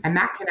 Mm-hmm. And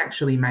that can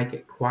actually make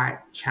it quite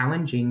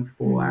challenging Mm.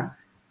 for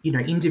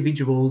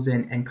individuals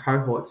and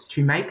cohorts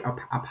to make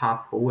a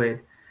path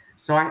forward.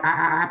 So I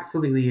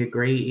absolutely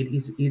agree.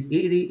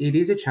 It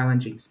is a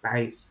challenging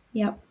space.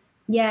 Yep.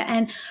 Yeah,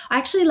 and I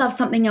actually love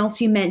something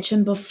else you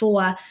mentioned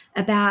before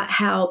about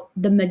how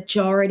the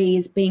majority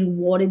is being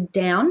watered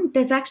down.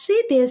 There's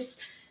actually this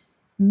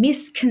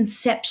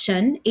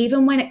misconception,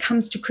 even when it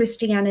comes to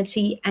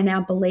Christianity and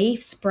our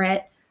beliefs,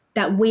 Brett,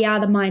 that we are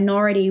the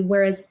minority,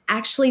 whereas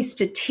actually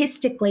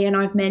statistically, and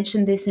I've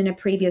mentioned this in a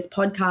previous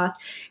podcast,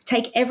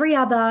 take every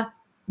other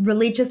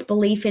religious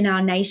belief in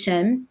our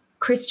nation,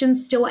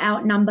 Christians still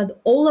outnumber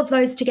all of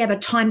those together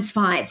times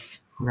 5.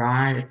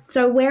 Right,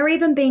 So we're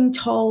even being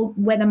told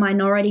we're the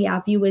minority,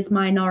 our view is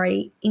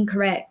minority.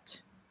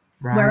 Incorrect.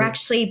 We're right,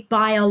 actually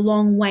by a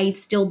long way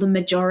still the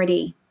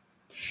majority.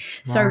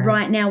 So right.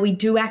 right now we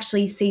do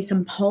actually see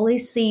some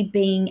policy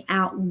being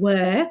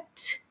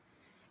outworked,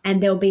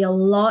 and there'll be a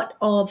lot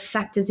of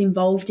factors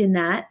involved in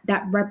that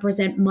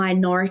represent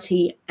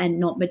minority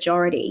and not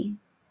majority.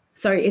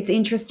 So it's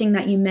interesting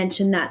that you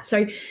mentioned that.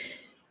 So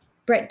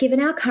Brett, given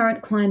our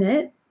current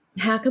climate,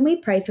 how can we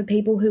pray for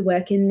people who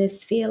work in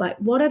this sphere? Like,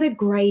 what are the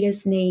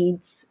greatest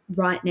needs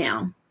right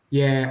now?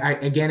 Yeah,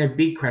 again, a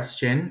big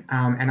question.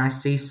 And I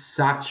see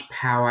such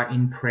power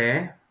in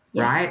prayer,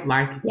 Yeah. right?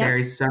 Like there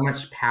Yep. is so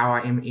much power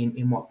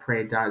in what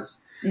prayer does.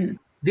 Mm.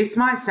 This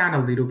might sound a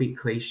little bit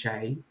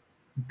cliche,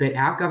 but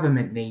our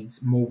government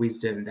needs more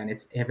wisdom than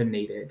it's ever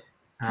needed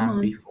Come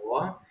on.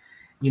 before.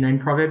 In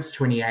Proverbs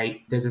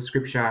 28, there's a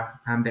scripture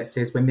that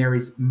says, when there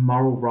is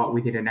moral rot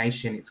within a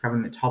nation, its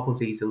government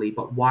topples easily,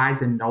 but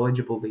wise and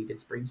knowledgeable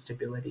leaders bring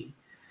stability.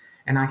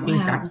 And I think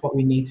Wow. that's what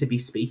we need to be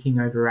speaking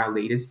over our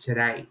leaders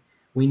today.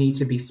 We need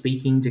to be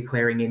speaking,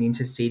 declaring, and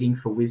interceding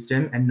for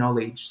wisdom and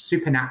knowledge,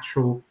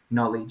 supernatural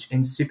knowledge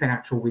and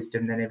supernatural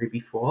wisdom than ever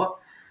before.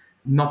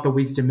 Not the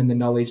wisdom and the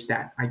knowledge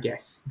that I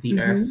guess the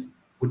earth Mm-hmm.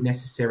 would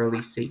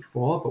necessarily seek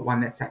for, but one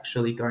that's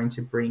actually going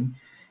to bring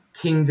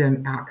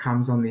kingdom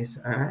outcomes on this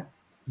earth.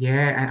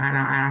 Yeah, and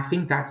I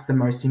think that's the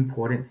most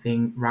important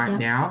thing right Yep.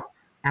 now.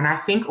 And I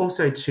think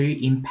also too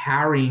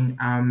empowering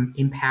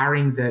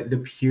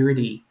the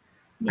purity,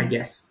 I Yes.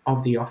 guess,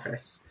 of the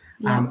office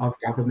Yep. of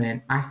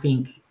government. I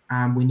think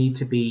we need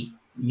to be,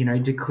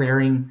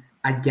 declaring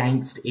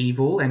against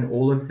evil and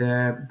all of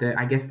the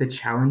I guess the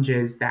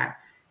challenges that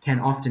can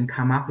often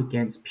come up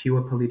against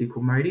pure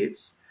political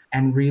motives,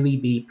 and really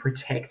be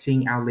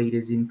protecting our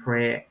leaders in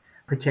prayer,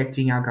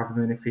 protecting our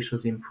government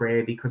officials in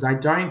prayer. Because I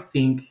don't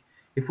think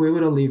if we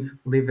were to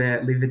live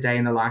a day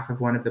in the life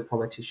of one of the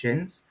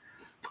politicians,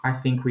 I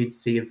think we'd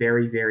see a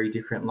very, very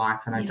different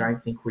life, and I Yeah.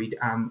 don't think we'd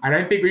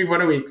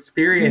want to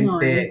experience No.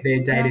 their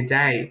day to Yep.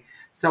 day.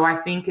 So I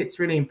think it's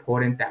really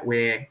important that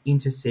we're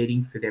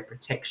interceding for their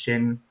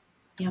protection,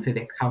 Yep. for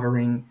their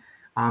covering,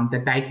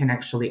 that they can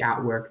actually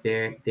outwork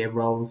their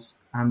roles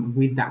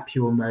with that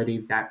pure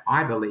motive that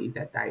I believe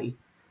that they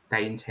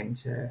intend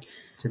to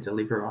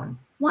deliver on.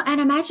 Well, and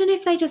imagine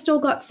if they just all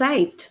got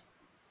saved.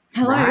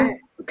 Right? Hello.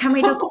 Can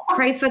we just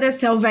pray for their Pray for their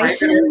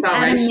salvation at a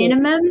salvation.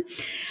 minimum?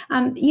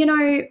 You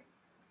know,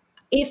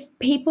 if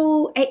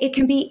people, it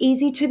can be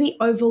easy to be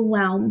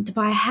overwhelmed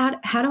by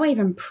how do I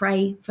even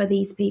pray for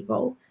these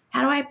people?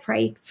 How do I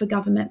pray for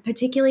government,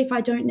 particularly if I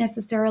don't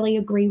necessarily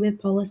agree with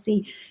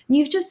policy? And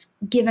you've just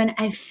given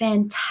a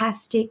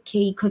fantastic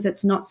key because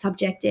it's not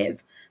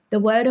subjective. The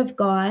word of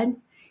God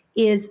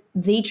is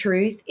the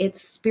truth.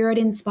 It's spirit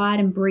inspired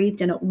and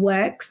breathed, and it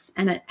works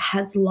and it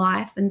has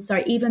life. And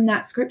so, even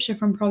that scripture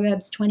from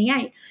Proverbs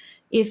 28,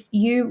 if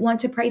you want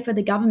to pray for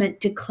the government,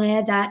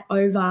 declare that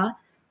over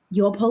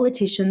your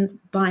politicians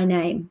by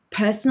name. Mm.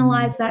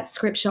 Personalize that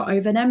scripture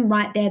over them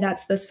right there.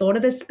 That's the sword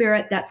of the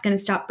spirit that's going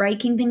to start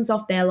breaking things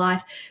off their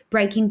life,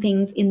 breaking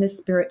things in the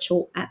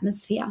spiritual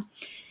atmosphere.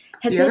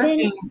 Has The there other been,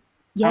 thing,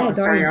 yeah, oh, go.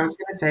 sorry, I was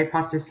going to say,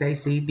 Pastor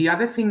Stacey, the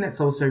other thing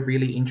that's also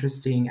really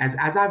interesting, as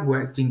I've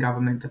worked in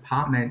government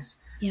departments,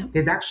 Yeah.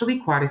 there's actually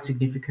quite a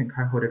significant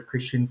cohort of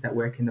Christians that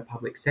work in the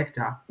public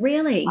sector.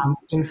 Really?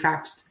 In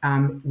fact,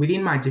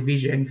 within my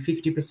division,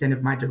 50%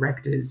 of my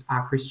directors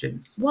are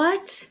Christians.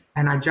 What?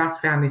 And I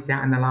just found this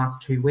out in the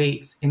last 2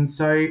 weeks. And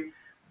so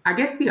I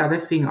guess the other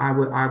thing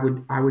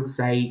I would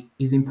say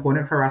is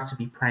important for us to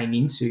be praying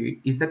into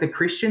is that the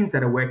Christians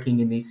that are working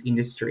in this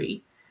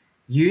industry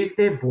use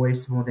their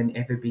voice more than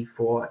ever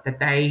before, that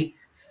they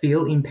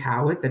feel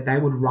empowered, that they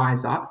would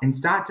rise up and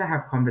start to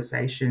have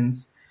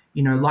conversations,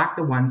 like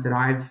the ones that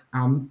I've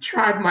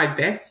tried my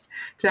best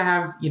to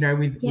have, Yeah.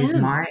 with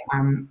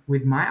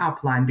my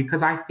upline,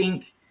 because I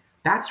think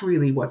that's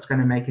really what's going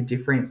to make a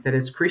difference. That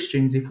as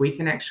Christians, if we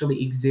can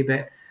actually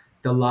exhibit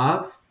the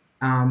love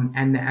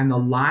and the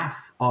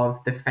life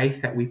of the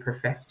faith that we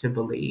profess to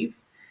believe,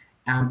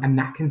 and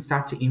that can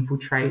start to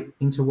infiltrate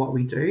into what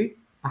we do,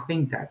 I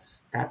think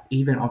that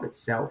even of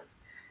itself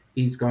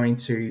is going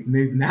to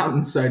move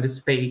mountains, so to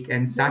speak,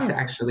 and start to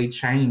actually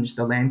change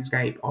the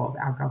landscape of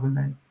our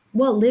government.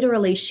 Well,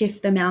 literally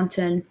shift the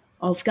mountain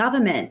of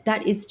government.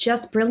 That is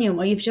just brilliant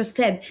what you've just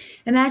said.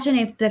 Imagine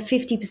if the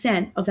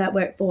 50% of that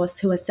workforce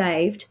who are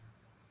saved,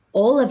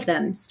 all of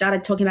them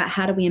started talking about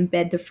how do we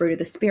embed the fruit of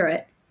the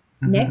Spirit.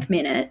 Next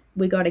minute,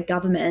 we got a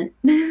government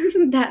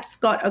that's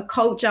got a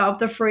culture of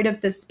the fruit of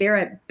the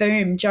Spirit.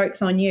 Boom,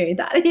 joke's on you.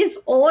 That is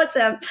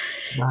awesome.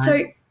 Right.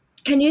 So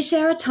can you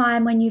share a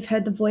time when you've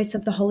heard the voice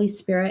of the Holy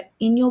Spirit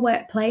in your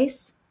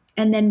workplace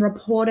and then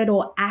reported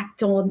or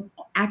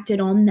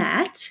acted on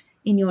that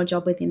in your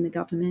job within the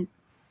government?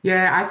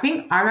 Yeah, I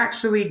think I'm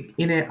actually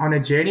on a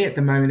journey at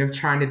the moment of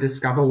trying to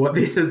discover what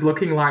this is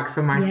looking like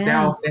for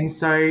myself. Yeah. And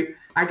so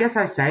I guess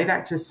I say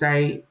that to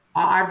say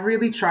I've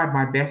really tried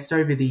my best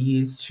over the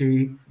years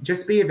to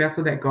just be a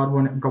vessel that God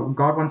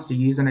wants to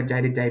use on a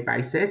day-to-day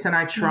basis. And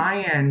I try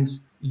and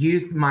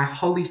use my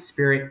Holy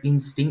Spirit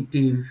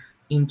instinctive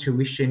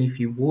intuition, if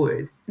you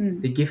would,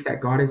 the gift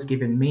that God has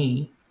given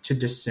me to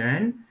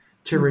discern,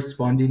 to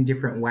respond in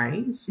different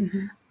ways.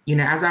 You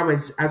know, as I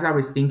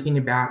was thinking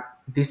about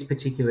this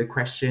particular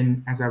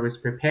question, as I was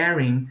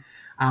preparing,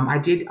 I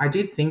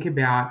did think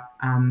about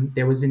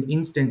there was an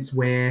instance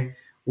where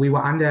we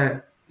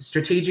were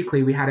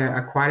strategically, we had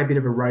quite a bit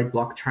of a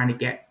roadblock trying to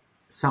get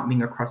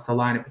something across the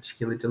line, a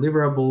particular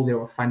deliverable. There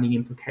were funding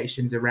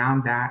implications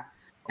around that.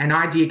 An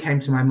idea came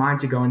to my mind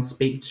to go and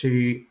speak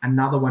to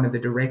another one of the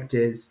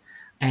directors.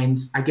 And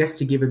I guess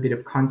to give a bit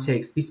of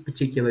context, this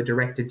particular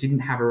director didn't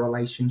have a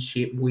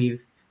relationship with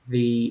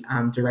the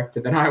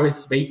director that I was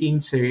speaking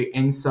to.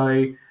 And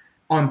so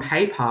on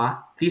paper,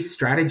 this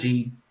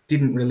strategy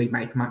didn't really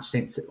make much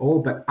sense at all,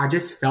 but I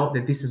just felt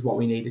that this is what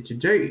we needed to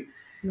do.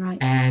 Right.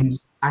 And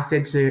I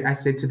said to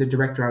the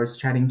director I was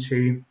chatting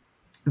to,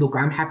 look,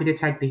 I'm happy to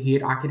take the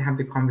hit. I can have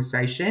the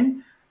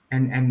conversation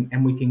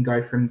and we can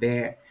go from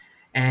there.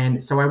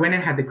 And so I went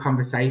and had the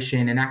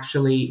conversation, and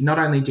actually not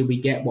only did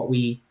we get what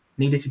we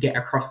needed to get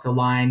across the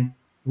line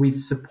with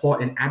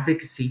support and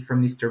advocacy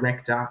from this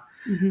director,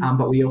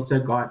 but we also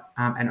got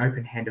an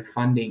open hand of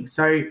funding.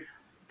 So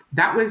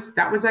that was,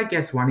 I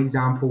guess, one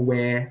example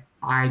where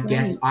I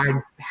guess I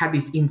had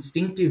this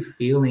instinctive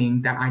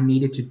feeling that I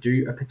needed to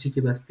do a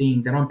particular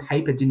thing that on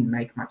paper didn't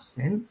make much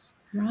sense.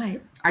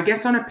 Right. I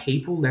guess on a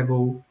people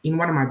level, in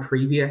one of my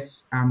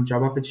previous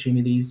job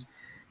opportunities,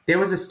 there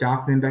was a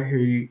staff member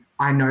who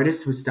I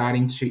noticed was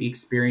starting to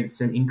experience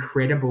some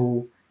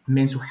incredible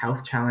mental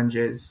health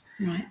challenges.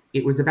 Right.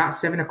 It was about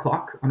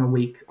 7:00 on a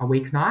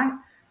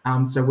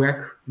weeknight. So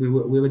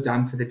we were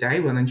done for the day,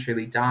 well and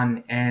truly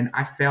done. And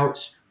I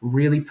felt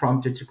really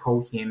prompted to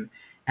call him.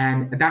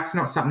 And that's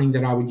not something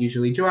that I would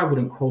usually do. I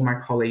wouldn't call my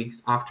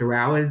colleagues after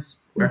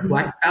hours,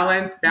 work-life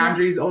balance,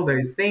 boundaries, all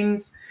those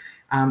things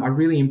are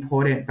really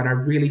important. But I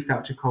really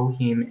felt to call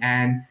him,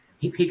 and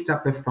he picked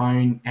up the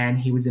phone and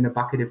he was in a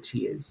bucket of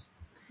tears.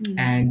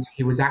 And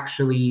he was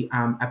actually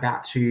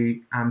about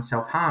to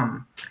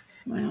self-harm.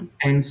 Wow.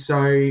 And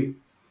so,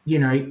 you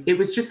know, it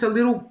was just a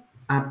little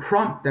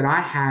prompt that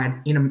I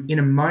had in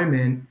a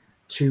moment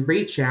to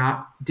reach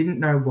out. Didn't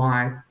know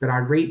why, but I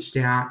reached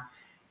out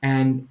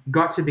and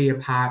got to be a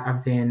part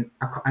of then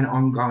an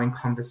ongoing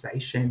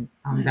conversation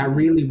that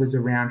really was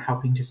around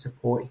helping to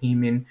support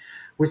him in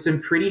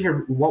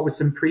what was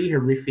some pretty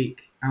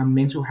horrific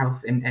mental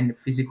health and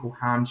physical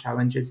harm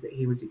challenges that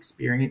he was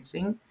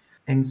experiencing.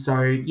 And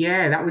so,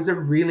 yeah, that was a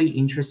really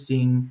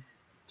interesting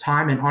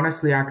time. And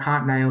honestly, I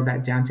can't nail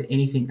that down to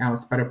anything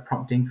else but a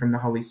prompting from the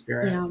Holy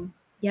Spirit.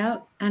 Yeah.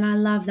 And I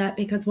love that,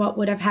 because what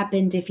would have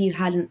happened if you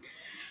hadn't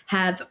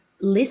have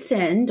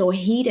listened or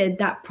heeded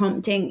that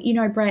prompting? You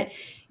know, Brett,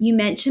 you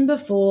mentioned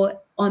before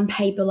on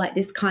paper, like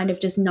this kind of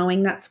just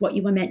knowing that's what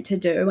you were meant to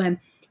do. And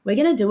we're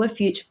going to do a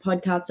future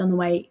podcast on the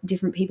way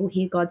different people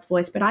hear God's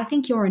voice. But I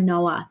think you're a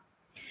knower.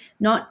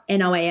 Not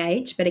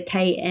N-O-A-H, but a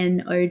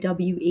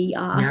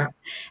K-N-O-W-E-R. Yeah.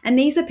 And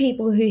these are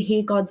people who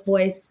hear God's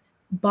voice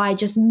by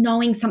just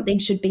knowing something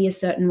should be a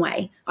certain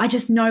way. I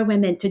just know we're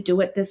meant to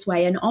do it this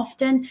way. And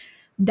often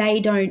they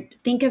don't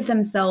think of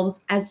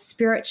themselves as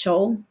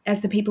spiritual,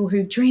 as the people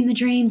who dream the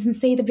dreams and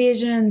see the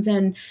visions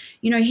and,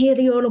 you know, hear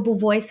the audible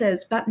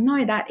voices. But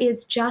no, that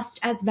is just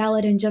as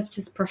valid and just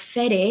as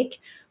prophetic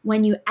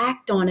when you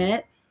act on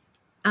it.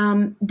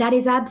 That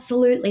is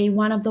absolutely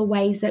one of the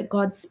ways that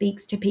God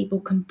speaks to people,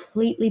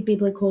 completely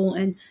biblical.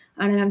 And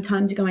I don't have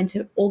time to go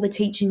into all the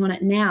teaching on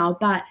it now,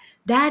 but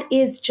that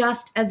is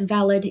just as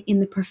valid in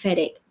the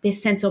prophetic,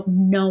 this sense of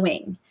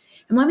knowing.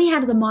 And when we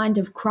have the mind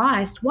of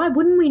Christ, why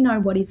wouldn't we know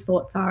what his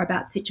thoughts are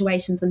about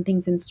situations and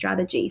things in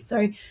strategy?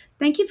 So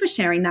thank you for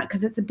sharing that,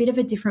 because it's a bit of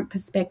a different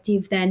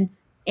perspective than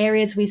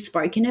areas we've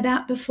spoken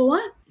about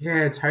before.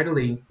 Yeah,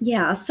 totally.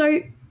 Yeah.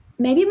 So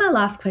maybe my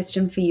last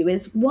question for you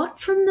is, what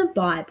from the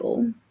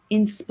Bible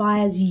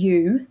inspires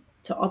you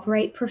to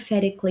operate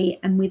prophetically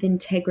and with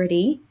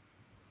integrity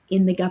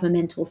in the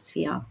governmental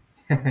sphere?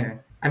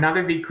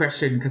 Another big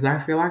question, because I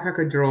feel like I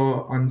could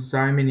draw on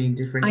so many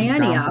different I only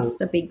examples. ask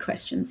the big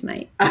questions,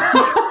 mate.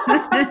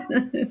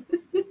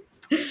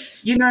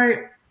 You know,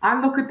 I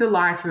look at the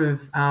life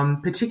of,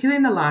 particularly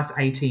in the last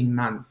 18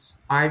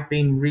 months, I've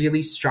been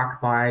really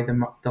struck by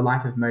the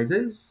life of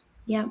Moses.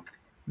 Yeah.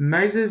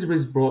 Moses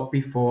was brought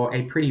before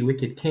a pretty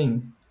wicked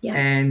king. Yeah.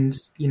 And,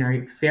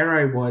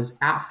 Pharaoh was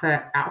out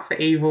for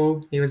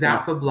evil. He was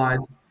out for blood.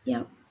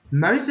 Yeah.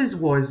 Moses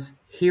was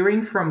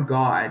hearing from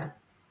God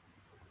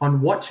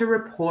on what to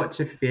report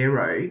to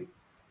Pharaoh,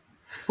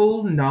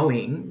 full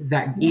knowing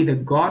that either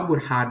God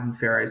would harden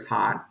Pharaoh's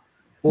heart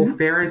or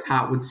Pharaoh's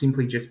heart would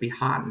simply just be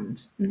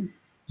hardened.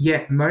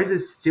 Yet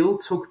Moses still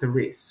took the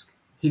risk.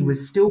 He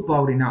was still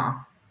bold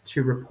enough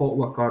to report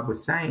what God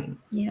was saying.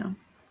 Yeah.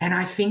 And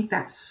I think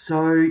that's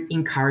so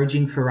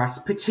encouraging for us,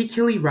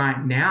 particularly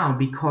right now,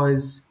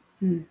 because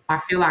I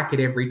feel like at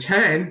every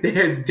turn,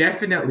 there's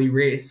definitely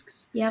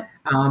risks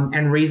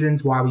and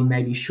reasons why we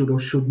maybe should or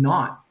should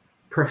not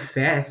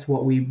profess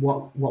what we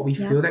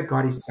feel that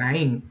God is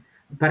saying.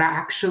 But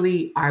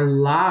I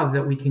love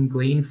that we can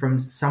glean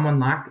from someone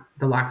like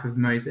the life of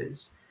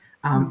Moses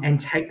and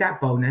take that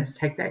boldness,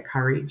 take that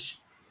courage,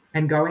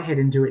 and go ahead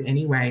and do it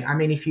anyway. I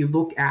mean, if you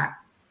look at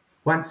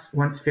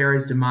once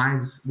Pharaoh's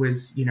demise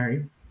was,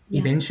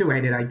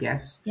 eventuated, I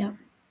guess. Yeah.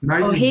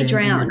 Moses he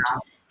drowned.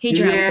 He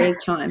drowned big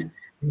time.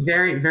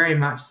 Very, very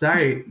much so.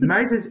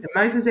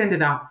 Moses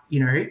ended up,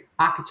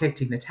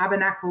 architecting the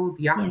tabernacle,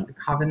 the Ark of the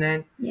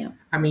Covenant. Yeah.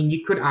 I mean,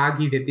 you could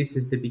argue that this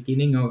is the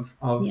beginning of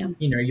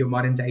your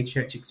modern day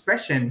church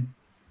expression.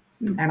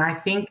 And I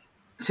think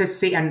to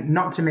see, and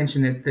not to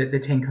mention the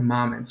Ten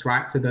Commandments,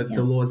 right? So the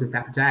laws of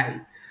that day.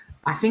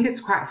 I think it's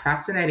quite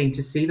fascinating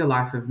to see the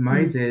life of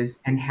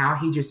Moses and how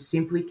he just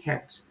simply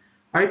kept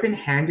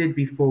open-handed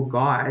before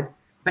God.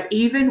 But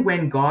even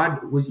when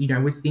God was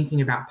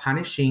thinking about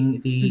punishing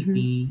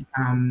the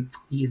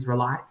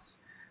Israelites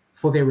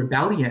for their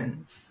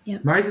rebellion,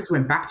 Moses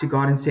went back to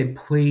God and said,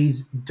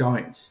 "Please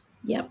don't."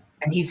 Yep.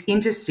 And he's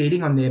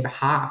interceding on their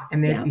behalf.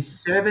 And there's this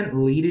servant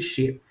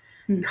leadership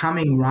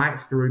coming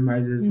right through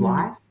Moses'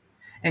 life.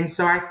 And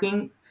so I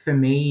think for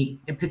me,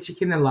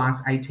 particularly in the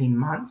last 18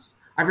 months,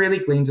 I've really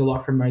gleaned a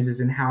lot from Moses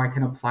and how I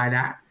can apply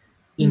that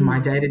in my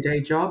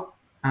day-to-day job,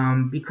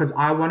 because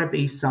I want to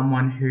be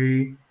someone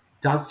who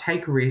does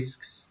take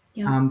risks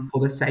for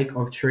the sake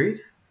of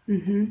truth.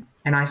 And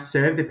I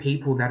serve the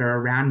people that are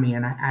around me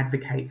and I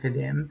advocate for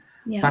them,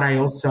 but I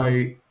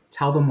also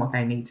tell them what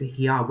they need to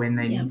hear when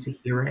they need to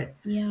hear it.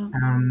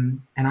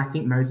 And I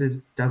think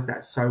Moses does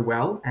that so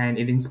well, and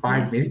it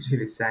inspires me to do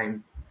the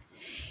same.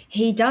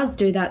 He does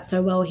do that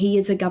so well. He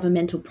is a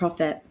governmental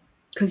prophet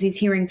because he's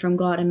hearing from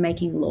God and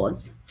making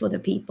laws for the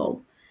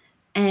people.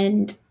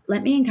 And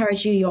let me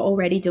encourage you, you're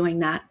already doing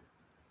that.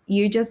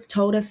 You just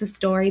told us a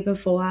story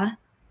before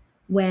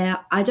where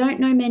I don't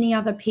know many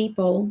other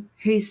people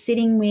who's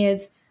sitting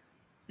with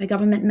a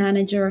government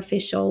manager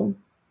official,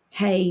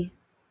 hey,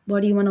 what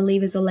do you want to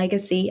leave as a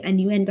legacy?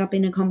 And you end up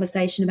in a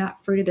conversation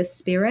about fruit of the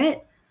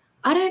Spirit.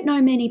 I don't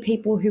know many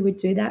people who would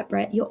do that,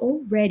 Brett. You're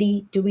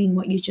already doing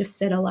what you just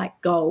said are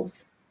like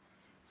goals.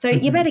 So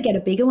you better get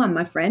a bigger one,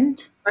 my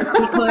friend,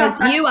 because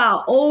you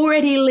are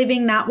already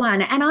living that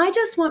one. And I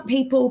just want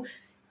people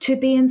to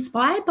be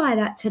inspired by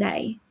that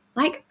today.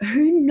 Like,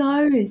 who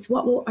knows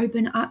what will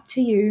open up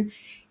to you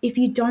if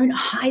you don't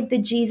hide the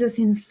Jesus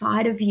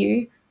inside of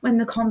you when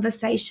the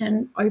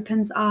conversation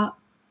opens up.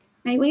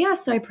 Mate, we are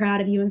so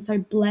proud of you and so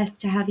blessed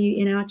to have you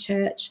in our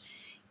church,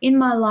 in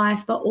my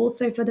life, but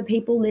also for the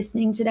people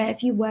listening today.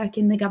 If you work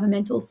in the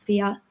governmental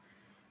sphere,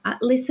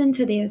 listen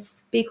to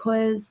this,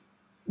 because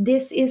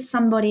this is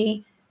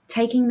somebody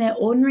taking their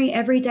ordinary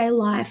everyday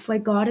life where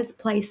God has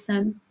placed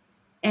them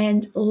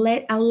and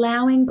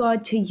allowing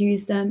God to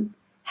use them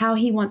how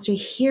he wants to,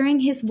 hearing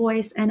his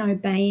voice and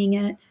obeying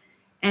it.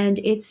 And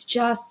it's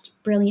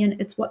just brilliant.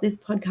 It's what this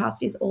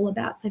podcast is all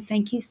about. So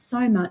thank you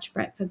so much,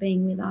 Brett, for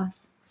being with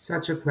us.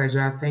 Such a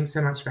pleasure. Thanks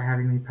so much for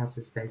having me,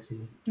 Pastor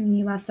Stacey.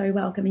 You are so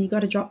welcome. And you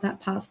got to drop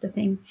that pastor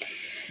thing.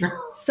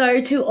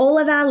 So to all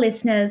of our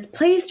listeners,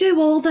 please do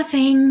all the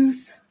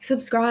things.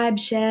 Subscribe,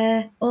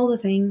 share, all the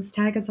things.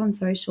 Tag us on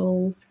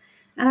socials.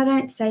 And I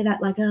don't say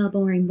that like, oh,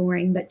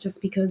 boring, but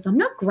just because I'm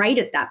not great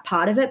at that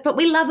part of it. But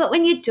we love it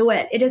when you do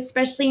it. It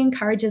especially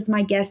encourages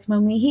my guests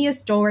when we hear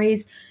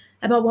stories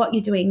about what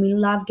you're doing. We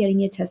love getting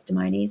your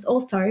testimonies.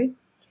 Also,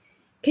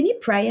 can you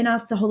pray and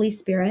ask the Holy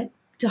Spirit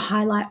to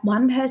highlight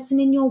one person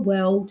in your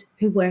world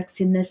who works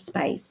in this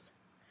space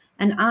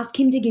and ask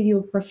him to give you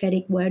a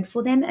prophetic word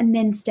for them and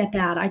then step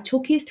out? I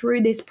took you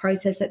through this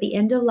process at the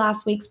end of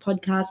last week's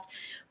podcast,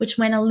 which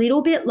went a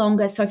little bit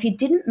longer. So if you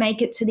didn't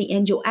make it to the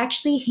end, you'll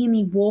actually hear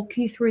me walk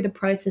you through the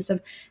process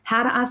of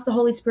how to ask the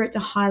Holy Spirit to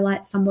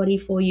highlight somebody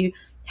for you,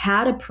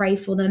 how to pray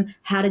for them,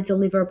 how to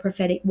deliver a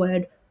prophetic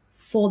word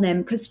for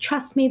them, because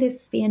trust me,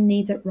 this sphere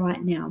needs it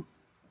right now.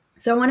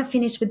 So I want to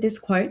finish with this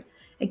quote,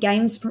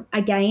 again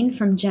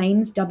from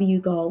James W.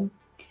 Goll.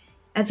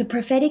 As a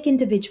prophetic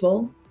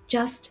individual,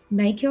 just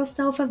make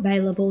yourself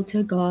available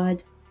to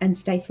God and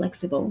stay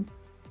flexible.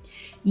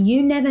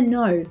 You never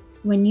know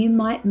when you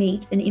might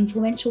meet an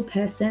influential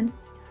person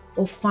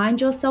or find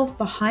yourself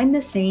behind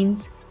the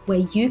scenes where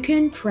you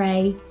can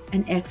pray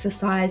and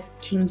exercise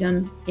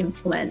kingdom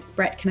influence.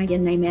 Brett, can I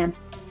get an amen?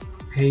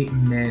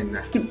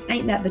 Amen.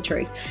 Ain't that the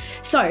truth?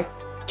 So,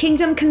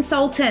 kingdom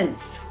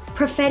consultants,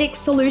 prophetic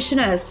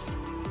solutionists,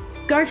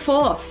 go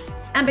forth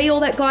and be all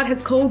that God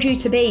has called you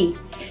to be.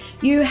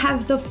 You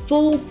have the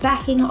full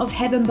backing of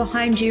heaven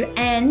behind you,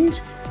 and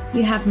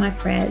you have my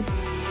prayers.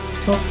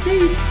 Talk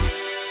soon.